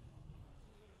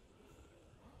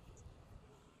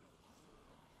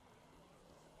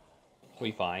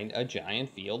 We find a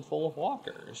giant field full of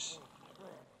walkers.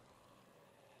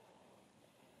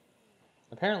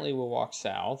 Apparently we'll walk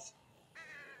south.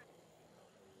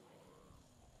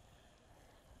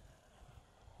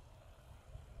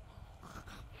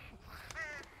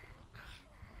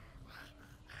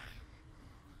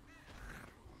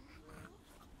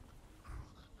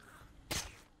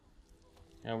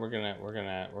 And we're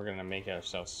gonna make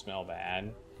ourselves smell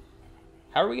bad.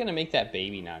 How are we gonna make that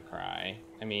baby not cry?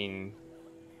 I mean,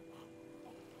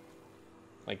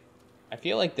 like, I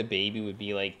feel like the baby would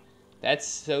be like, "That's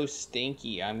so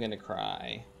stinky, I'm gonna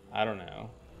cry." I don't know.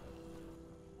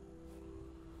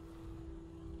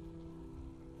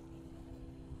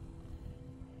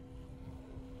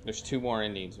 There's 2 more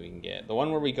endings we can get. The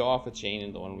one where we go off with Jane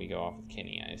and the one we go off with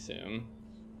Kenny, I assume.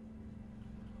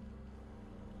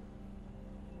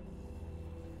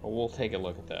 But we'll take a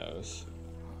look at those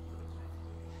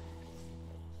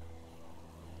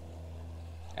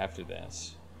after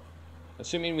this.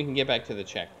 Assuming we can get back to the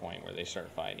checkpoint where they start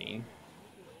fighting.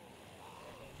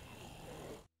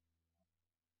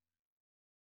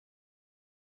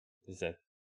 Is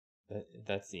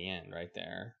that's the end right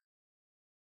there.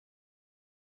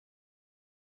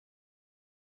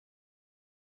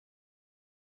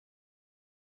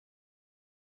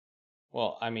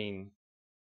 Well, I mean,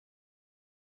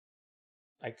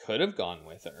 I could have gone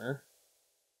with her.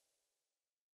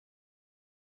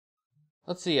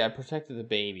 Let's see, I protected the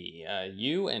baby.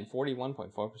 You and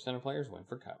 41.4% of players went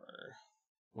for cover.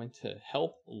 Went to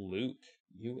help Luke.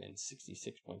 You and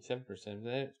 66.7% of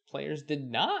the players did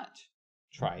not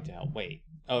try to help. Wait.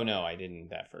 Oh, no, I didn't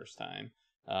that first time.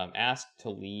 Asked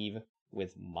to leave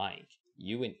with Mike.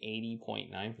 You and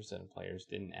 80.9% of players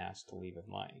didn't ask to leave with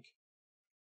Mike.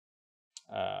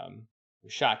 We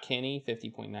shot Kenny.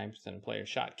 50.9% of players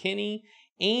shot Kenny.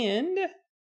 And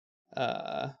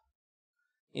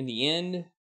in the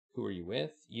end, who are you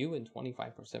with? You and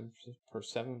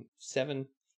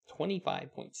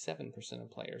 25.7%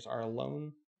 of players are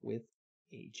alone with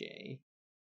AJ.